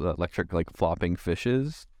one of those electric like flopping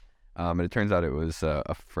fishes. And it turns out it was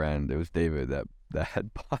a friend. It was David that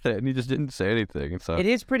had bought it, and he just didn't say anything. And so It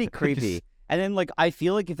is pretty creepy. And then like I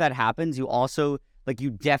feel like if that happens, you also like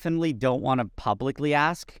you definitely don't want to publicly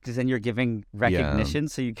ask because then you're giving recognition.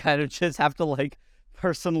 So you kind of just have to like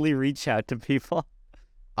personally reach out to people.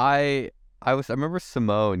 I remember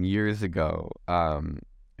Simone years ago.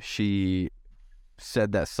 She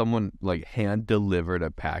said that someone like hand delivered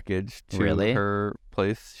a package to Really? her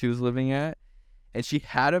place she was living at, and she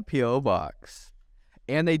had a PO box,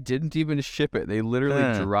 and they didn't even ship it. They literally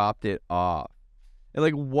Huh. dropped it off. And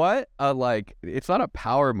like what a like it's not a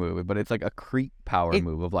power move, but it's like a creep power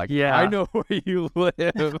move of like, Yeah. I know where you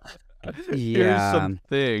live. Here's Yeah.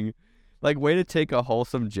 something. Like, way to take a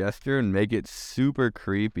wholesome gesture and make it super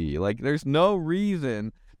creepy. Like, there's no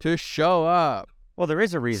reason to show up. Well, there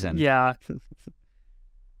is a reason. Yeah.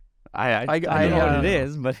 I don't know what it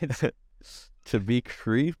is, but it's To be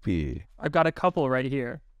creepy. I've got a couple right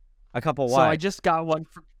here. a couple. So Why? I just got one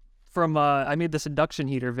from I made this induction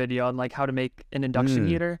heater video on like how to make an induction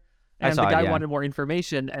heater, I and saw the it, guy yeah. wanted more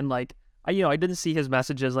information, and like I didn't see his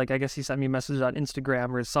messages. Like I guess he sent me messages on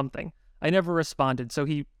Instagram or something. I never responded. So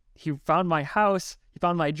he found my house, he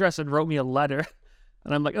found my address, and wrote me a letter.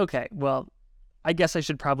 And I'm like, okay, well, I guess I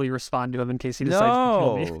should probably respond to him in case he decides to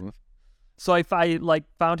kill me. No. So I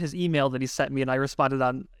found his email that he sent me, and I responded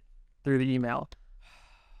on through the email.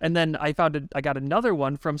 And then I got another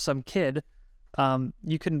one from some kid.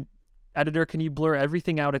 Editor, can you blur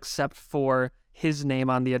everything out except for his name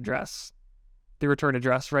on the address? the return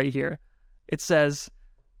address right here. It says,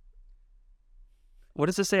 what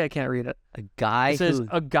does it say? I can't read it. A guy It says who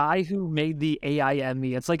a guy who made the AIME.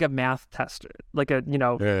 It's like a math test, like a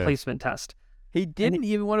placement test. He didn't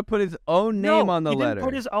even want to put his own name on the he letter. didn't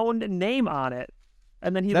put his own name on it,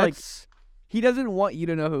 and then he he doesn't want you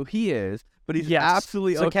to know who he is, but he's Yes.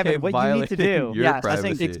 absolutely So, okay Kevin, what you need to violating do- your Yes, I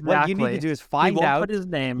think privacy. it's- what you need to Exactly. do is he find won't out. put his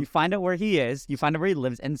name. You find out where he is. You find out where he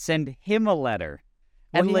lives, and send him a letter.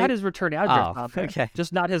 Well, And he like, had his return address Oh, on there, okay.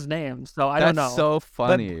 just not his name. So I That's don't know. so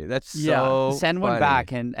funny. That's yeah, so send one funny.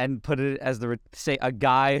 back and put it as say a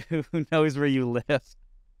guy who knows where you live.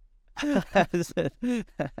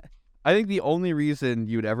 I think the only reason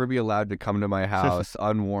you'd ever be allowed to come to my house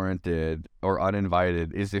unwarranted or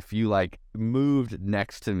uninvited is if you like moved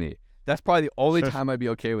next to me. That's probably the only time I'd be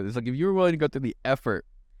okay with it. It's like if you were willing to go through the effort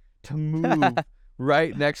to move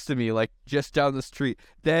right next to me, like just down the street,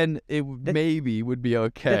 then it maybe would be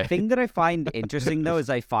okay. The thing that I find interesting though is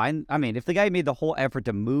if the guy made the whole effort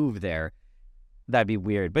to move there, that'd be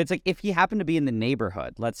weird. But it's like if he happened to be in the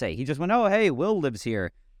neighborhood, let's say he just went, oh hey, Will lives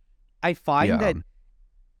here. I find that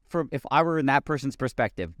if I were in that person's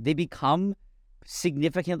perspective, they become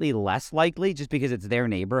significantly less likely just because it's their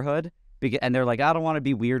neighborhood. And they're like, I don't want to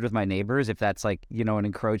be weird with my neighbors if that's like, an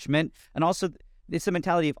encroachment. And also it's the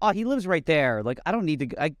mentality of, oh, he lives right there. Like, I don't need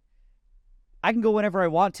to, I can go whenever I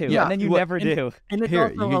want to. Yeah. And then you Well, never do. And it's Here,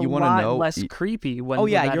 also you a wanna lot know- less creepy when Oh,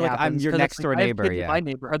 yeah, when that you're like, I'm happens, your 'cause it's next door I have neighbor, kids in yeah. my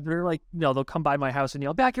neighborhood, they're like, they'll come by my house and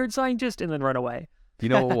yell, backyard scientist, and then run away. You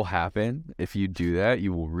know what will happen if you do that?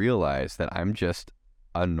 You will realize that I'm just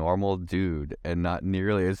a normal dude and not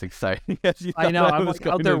nearly as exciting as you thought I know. I'm was like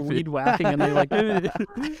going out there to be. weed whacking, and they're like,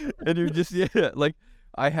 And you're just like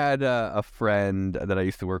I had a friend that I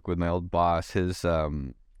used to work with, my old boss. His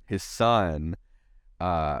son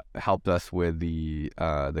helped us with the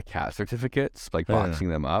cat certificates, like boxing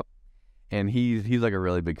them up. And he's like a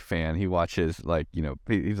really big fan. He watches like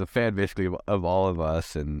he's a fan basically of all of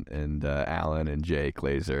us and Alan and Jake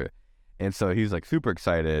Laser, and so he's like super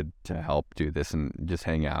excited to help do this and just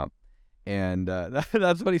hang out. And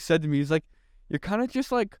that's what he said to me. He's like, "You're kind of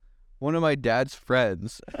just like one of my dad's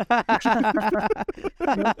friends."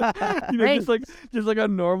 Just like a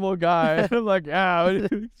normal guy. And I'm like, what do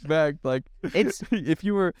you expect? Like, It's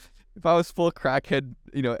if I was full crackhead,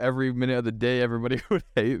 every minute of the day, everybody would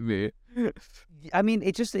hate me. I mean,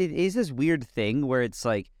 it is this weird thing where it's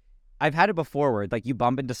like, I've had it before where like you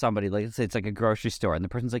bump into somebody, like let's say it's like a grocery store, and the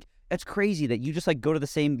person's like, "It's crazy that you just like go to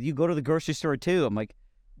the grocery store too." I'm like,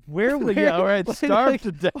 where I'd starve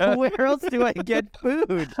to death. Where else do I get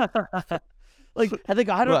food? Like, I think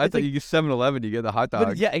I don't. Well, I it's thought like, you get 7-Eleven, you get the hot but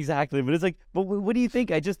dog. yeah, exactly. But it's like, but what do you think?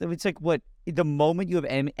 It's like what the moment you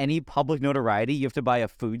have any public notoriety, you have to buy a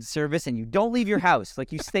food service, and you don't leave your house.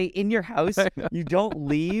 Like you stay in your house, you don't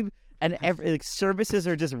leave. And services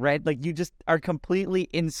are just red. Like you just are completely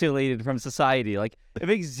insulated from society. Like it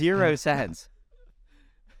makes zero sense.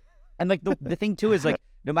 And like the thing too is like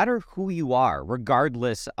no matter who you are,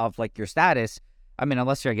 regardless of like your status. I mean,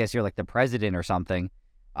 unless I guess you're like the president or something.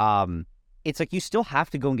 It's like you still have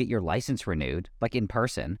to go and get your license renewed, like in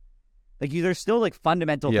person. Like there's still like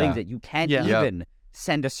fundamental things that you can't even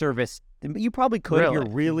send a service. You probably could if you're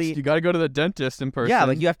really. You got to go to the dentist in person. Yeah,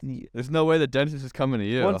 like you have to. There's no way the dentist is coming to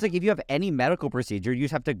you. Well, it's like if you have any medical procedure, you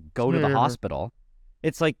just have to go to the hospital.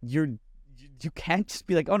 It's like you can't just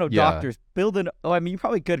be like, oh no, doctors build an. Oh, I mean, you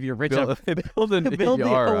probably could if you're rich enough. Build an Build the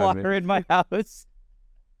ER on me. water in my house.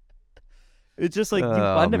 It's just like you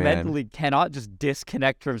fundamentally cannot just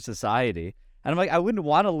disconnect from society. And I'm like, I wouldn't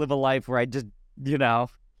want to live a life where I just,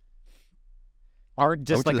 aren't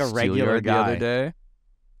just like a regular guy. The other day,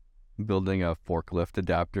 building a forklift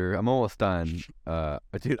adapter. I'm almost done.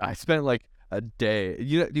 Dude, I spent like a day.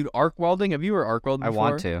 Dude, arc welding. Have you ever arc welded before? I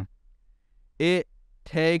want to. It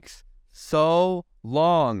takes so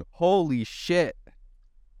long. Holy shit.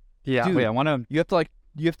 yeah. Dude, Wait, I want to. You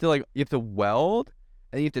have to weld,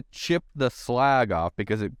 and you have to chip the slag off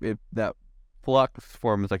because that flux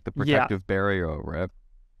forms like the protective barrier over it.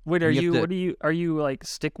 Wait, are you like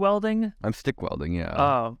stick welding? I'm stick welding, yeah.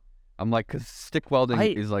 Oh, I'm like, because stick welding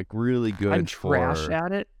is like really good. I'm trash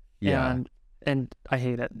at it. Yeah. and I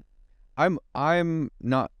hate it. I'm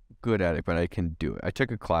not good at it, but I can do it. I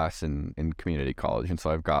took a class in community college, and so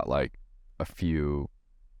I've got like a few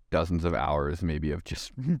dozens of hours maybe of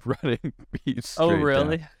just running beats straight Oh,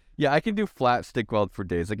 really? down. Yeah, I can do flat stick weld for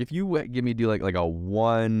days. Like if you give me do like a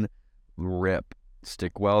one rip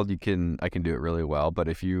stick weld, I can do it really well. But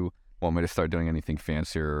if you want me to start doing anything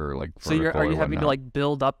fancier or like So are you having to like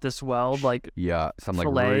build up this weld like? Yeah, so I'm like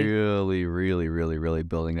fillet? really, really, really, really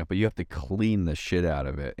building up. But you have to clean the shit out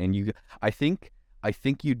of it, and I think I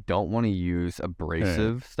think you don't want to use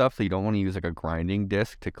abrasive stuff. So you don't want to use like a grinding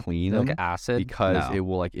disc to clean Like them acid? because No. it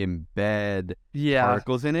will like embed Yeah.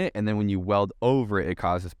 particles in it, and then when you weld over it, it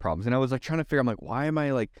causes problems. And I was like trying to figure, I'm like, why am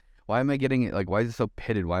I getting it? Like, why is it so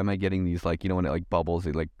pitted? Why am I getting these like, when it like bubbles,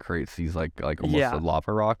 it like creates these like almost Yeah. a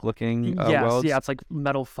lava rock looking Yes. welds. Yeah. It's like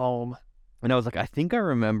metal foam. And I was like, I think I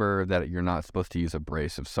remember that you're not supposed to use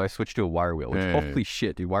abrasive, so I switched to a wire wheel. Which holy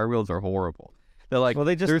shit, dude, wire wheels are horrible. They're like, Well,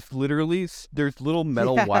 they just- there's little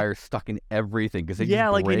metal Yeah. wires stuck in everything because they Yeah,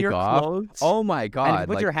 just like break in your off. clothes. Oh my And god! if you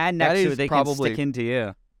put like, your hand that next to is it, they probably, can stick into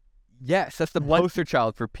you. Yes, that's the What- poster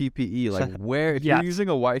child for PPE. Like, where if Yes. you're using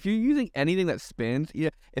a wire, if you're using anything that spins,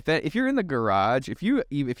 if you're in the garage, if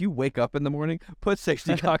you wake up in the morning, put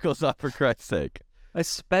safety goggles on for Christ's sake.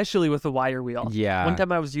 Especially with the wire wheel. Yeah. One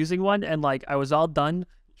time I was using one and like I was all done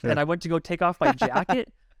and I went to go take off my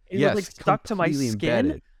jacket. It Yes, was like stuck to my completely skin.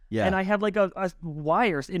 embedded. Yeah. And I had like a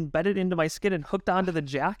wires embedded into my skin and hooked onto the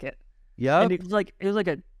jacket. Yep. And it was like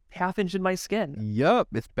a half inch in my skin. Yup,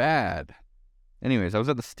 it's bad. Anyways, I was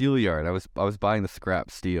at the steel yard. I was buying the scrap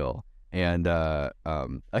steel, and a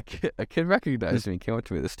kid recognized me and came up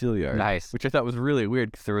to me at the steel yard. Nice. Which I thought was really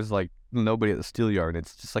weird because there was like nobody at the steel yard.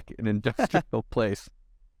 It's just like an industrial place.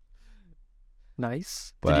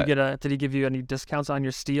 Nice. But- Did he give you any discounts on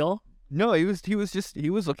your steel? No, he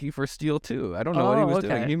was looking for steel too. I don't know what he Oh, was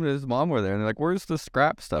doing. okay. Him and his mom were there, and they're like, "Where's the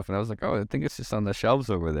scrap stuff?" And I was like, "Oh, I think it's just on the shelves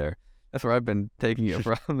over there. That's where I've been taking it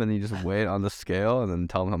from." And you just weigh it on the scale and then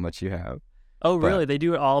tell them how much you have. Oh, But- really? They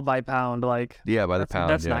do it all by pound. Like, Yeah, by the That's- pound.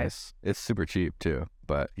 that's yeah. nice. It's super cheap too.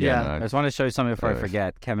 But Yeah. no, I just want to show you something before I Anyways.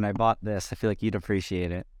 forget. Kevin, I bought this. I feel like you'd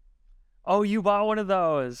appreciate it. oh, you bought one of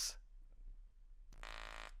those.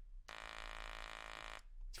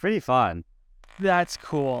 It's pretty fun. That's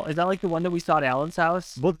cool. Is that like the one that we saw at Alan's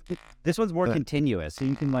house? Well, this one's more continuous, so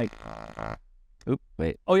you can like. Oop,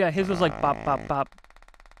 wait. Oh yeah, his was like pop, pop, pop.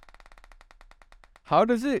 How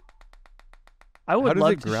does it I would how does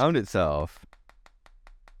love it to ground itself?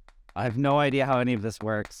 I have no idea how any of this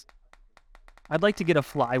works. I'd like to get a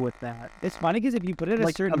fly with that. It's funny because if you put it at a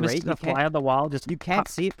Like certain a rate, you fly can't, on the wall. Just you can't pop.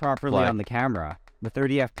 see it properly Fly. on the camera. The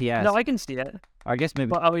 30 FPS. No, I can see it. I guess maybe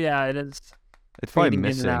But, oh yeah, it is. It's probably Fading in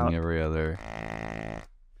and missing out. every other.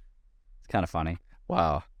 it's kind of funny.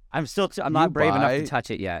 Wow. I'm You not brave enough buy- to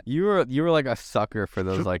touch it yet. You were like a sucker for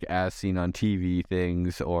those like as seen on TV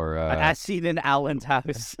things or As seen in Alan's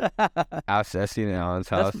house. as seen in Alan's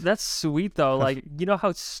house. That's sweet though. Like, you know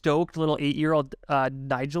how stoked little 8-year-old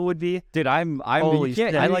Nigel would be. Dude, I'm Holy you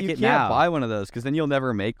shit. can't- I like you it can't now. buy one of those because then you'll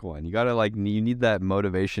never make one. You gotta like you need that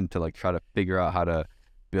motivation to like try to figure out how to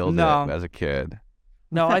build No. it as a kid.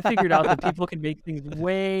 No, I figured out that people can make things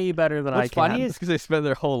way better than What's I can. funny It's because they spend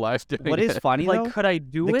their whole lives doing What it. is funny like, though? could I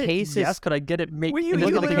do the it? case is- Yes. Could I get it? Make Well, you Look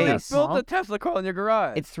at the literally case. built small? a Tesla coil in your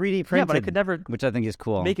garage. It's 3D Yeah, printed, but I could never which I think is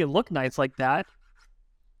cool. make it look nice like that.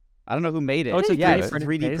 I don't know who made it. Oh, it's a yeah, 3D it's a printed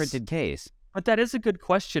 3D case? printed case. But that is a good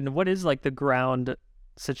question. What is like the ground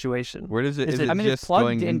situation? Where does it? Is Is it- it I mean, just it's plugged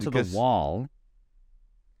going into the because- wall,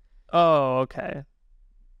 Oh, okay.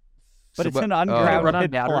 but So, it's an Can it ungrounded run on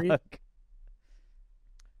battery? plug.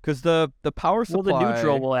 Because the power Well, supply. the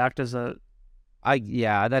neutral will act as a,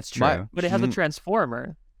 Yeah, that's true. My- but it has a Mm.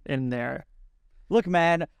 transformer in there. Look,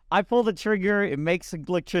 man, I pull the trigger, it makes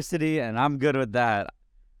electricity, and I'm good with that.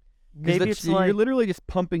 'cause Maybe it's you're like literally just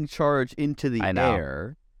pumping charge into the I know.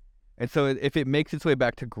 air, and so if it makes its way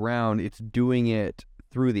back to ground, it's doing it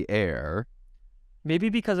through the air. maybe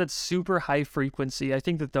because it's super high frequency. I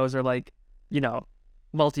think that those are like,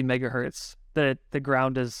 multi megahertz. That the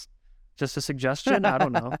ground is just a suggestion. I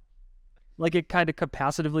don't know. Like it kind of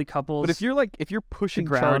capacitively couples. But if you're pushing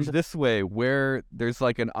charge ground. this way, where there's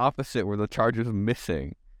like an opposite where the charge is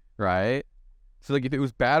missing, right? So like if it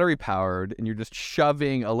was battery powered and you're just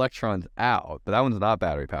shoving electrons out, but that one's not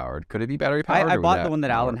battery powered. Could it be battery powered? I or bought would the one that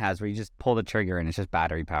power? Alan has, where you just pull the trigger and it's just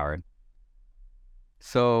battery powered.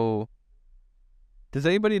 So, does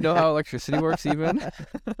anybody know how electricity works even?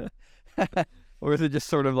 Or is it just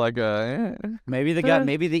sort of like a? Maybe the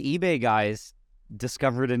eBay guys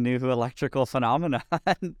discovered a new electrical phenomenon.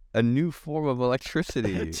 A new form of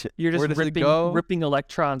electricity. You're Where just does it go? ripping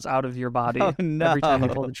electrons out of your body Oh, no. every time you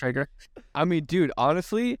pull the trigger. I mean, dude,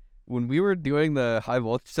 honestly, when we were doing the high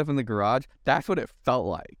voltage stuff in the garage, that's what it felt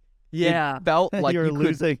like. Yeah. It felt like You're you could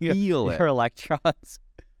losing feel it. your electrons.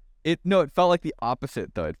 It felt like the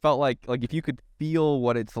opposite though. It felt like if you could feel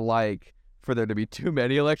what it's like for there to be too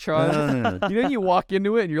many electrons. You walk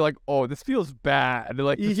into it and you're like, oh, this feels bad.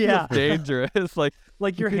 Like this Yeah. feels dangerous. Like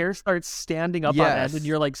Like your hair starts standing up on end Yes. and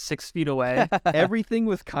you're like 6 feet away. everything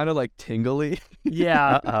was kind of like tingly.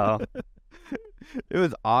 Yeah. Uh-oh. It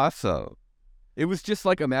was awesome. It was just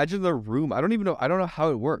like, imagine the room. I don't know how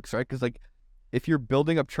it works, right? Because like, if you're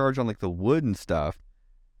building up charge on like the wood and stuff,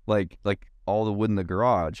 like all the wood in the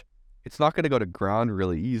garage, it's not going to go to ground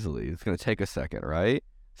really easily. It's going to take a second, right?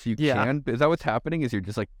 So you can. Is that what's happening? Is you're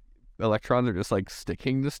just like electrons are just like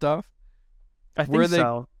sticking to stuff? I think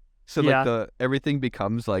so. So like everything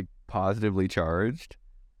becomes like positively charged.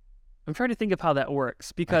 I'm trying to think of how that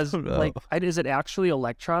works because like is it actually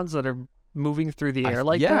electrons that are moving through the air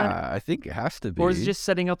like that? Yeah, I think it has to be. Or is it just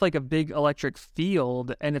setting up like a big electric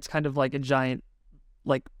field and it's kind of like a giant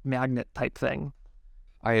like magnet type thing?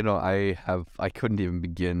 I couldn't even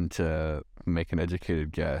begin to make an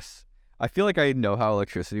educated guess. I feel like I know how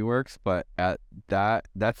electricity works, but at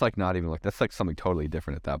that's like not even like, that's like something totally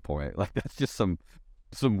different at that point. Like that's just some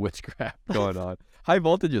witchcraft going on. High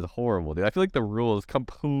voltage is horrible, dude. I feel like the rules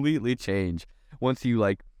completely change once you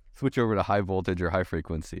like switch over to high voltage or high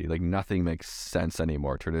frequency. Like nothing makes sense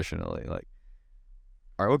anymore traditionally. Like,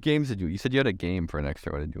 all right, what games did you said you had a game for next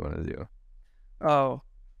year. What did you want to do? Oh,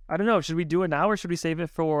 I don't know. Should we do it now or should we save it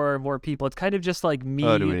for more people? It's kind of just like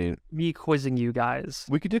me quizzing you guys.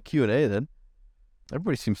 We could do Q&A then.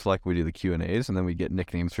 Everybody seems to like we do the Q&As and then we get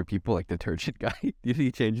nicknames for people like Detergent Guy.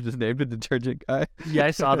 He changed his name to Detergent Guy. Yeah,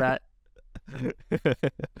 I saw that.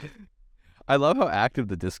 I love how active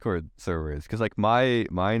the Discord server is because like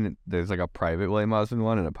mine, there's like a private William Osmond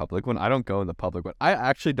one and a public one. I don't go in the public one. I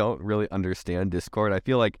actually don't really understand Discord. I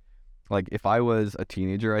feel like if I was a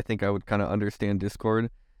teenager, I think I would kind of understand Discord.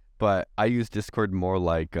 But I use Discord more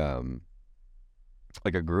like a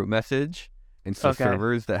group message, and so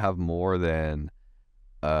servers that have more than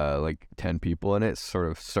like 10 people in it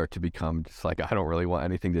sort of start to become just like, I don't really want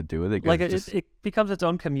anything to do with it. Like it becomes its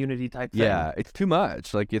own community type thing. Yeah, it's too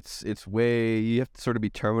much. Like it's way, you have to sort of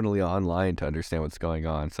be terminally online to understand what's going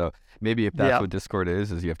on. So maybe if that's what Discord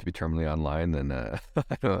is you have to be terminally online, then I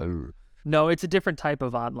don't know. No, it's a different type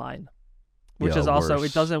of online. Which is also,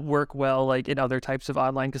 worse. It doesn't work well like in other types of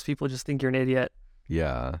online because people just think you're an idiot.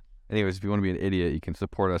 Yeah. Anyways, if you want to be an idiot, you can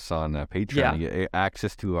support us on Patreon and get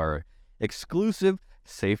access to our exclusive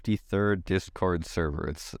Safety Third Discord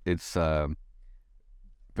server. It's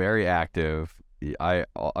very active.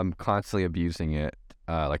 I'm constantly abusing it.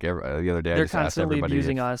 Like the other day, they're constantly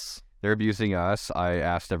abusing us. They're abusing us. I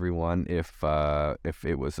asked everyone if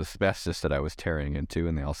it was asbestos that I was tearing into,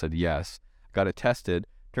 and they all said yes. Got it tested.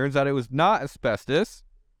 Turns out it was not asbestos,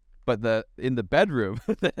 but in the bedroom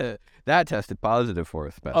that tested positive for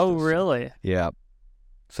asbestos. Oh, really? Yeah.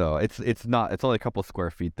 So it's only a couple square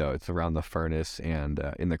feet though. It's around the furnace and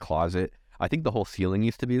in the closet. I think the whole ceiling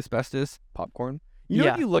used to be asbestos popcorn. You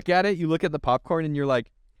know, when you look at the popcorn and you're like,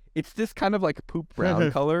 it's this kind of like poop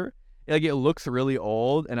brown color. Like it looks really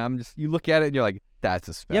old, and you look at it and you're like, that's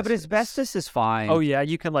asbestos. Yeah, but asbestos is fine. Oh yeah,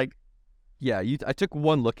 you can like. Yeah, I took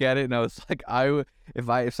one look at it and I was like,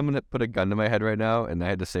 if someone had put a gun to my head right now and I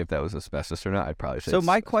had to say if that was asbestos or not, I'd probably say. So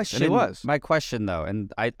my question, and it was. My question though,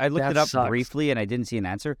 and I looked it up briefly and I didn't see an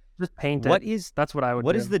answer. Just paint it. That's what I would.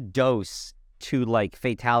 What is the dose to like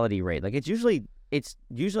fatality rate? Like it's usually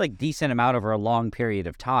like decent amount over a long period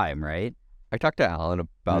of time, right? I talked to Alan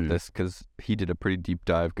about this because he did a pretty deep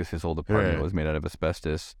dive because his old apartment was made out of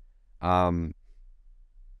asbestos.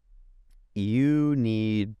 You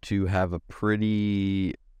need to have a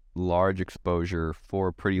pretty large exposure for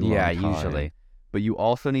a pretty long time. Yeah, usually. But you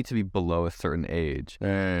also need to be below a certain age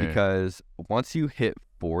because once you hit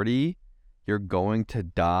 40, you're going to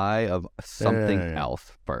die of something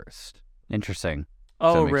else first. Interesting.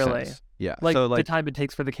 Oh, really? Sense? Yeah. Like, so, like the time it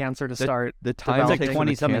takes for the cancer to start. The time it's like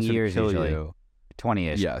 20-something years usually.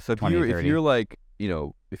 20-ish. Yeah. So if you're like,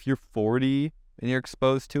 if you're 40 and you're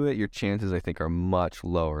exposed to it, your chances, I think, are much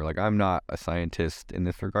lower. Like, I'm not a scientist in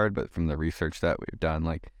this regard, but from the research that we've done,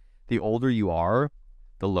 like, the older you are,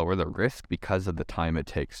 the lower the risk because of the time it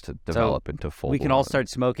takes to develop into full. We can all start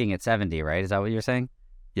smoking at 70, right? Is that what you're saying?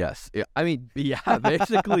 Yes. I mean, yeah,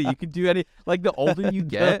 basically, you can do any, like, the older you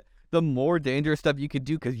get, the more dangerous stuff you can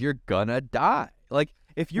do because you're gonna die. Like,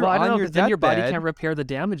 if you're on your deathbed, then your body can't repair the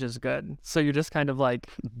damage as good. So you're just kind of like,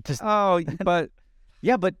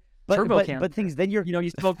 yeah, but things then you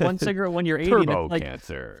smoke one cigarette when you're 80 turbo and it's like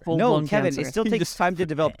cancer. No, Kevin, cancer. It still takes time to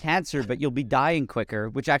develop cancer, but you'll be dying quicker,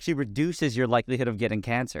 which actually reduces your likelihood of getting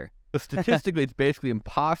cancer. Statistically, it's basically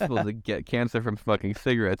impossible to get cancer from smoking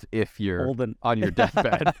cigarettes if you're on your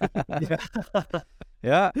deathbed.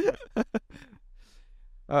 Yeah.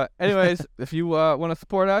 Anyways, if you want to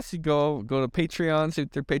support us, you go to Patreon. See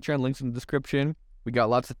their Patreon links in the description. We got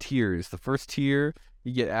lots of tiers. The first tier,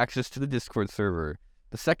 you get access to the Discord server.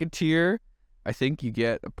 The second tier, I think you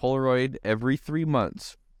get a Polaroid every 3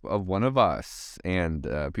 months of one of us, and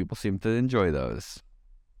people seem to enjoy those.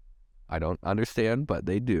 I don't understand, but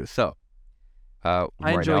they do. So, I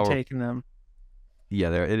right enjoy now, taking them.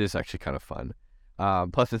 yeah, it is actually kind of fun.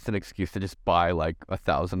 Plus, it's an excuse to just buy like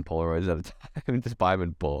 1,000 Polaroids at a time. Just buy them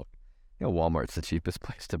in bulk. Walmart's the cheapest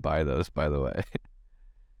place to buy those, by the way,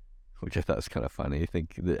 which I thought was kind of funny. I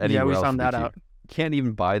think that Yeah, we anywhere else found would be that cheap. out. Can't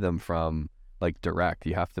even buy them from like direct.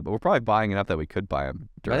 You have to, but we're probably buying enough that we could buy them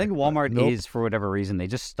direct. I think but Walmart nope. is, for whatever reason, they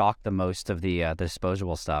just stock the most of the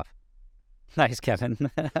disposable stuff. Nice,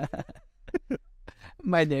 Kevin.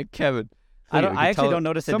 My name, Kevin. I Wait, don't. we I could actually tell don't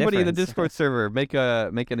notice a somebody in the difference. Discord server make an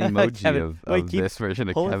emoji Kevin, of wait, keep- this version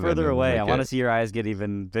of Pull Kevin. it further and away. I make want to it- see your eyes get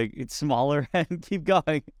even big, smaller, and keep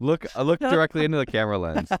going. look directly into the camera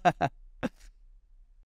lens.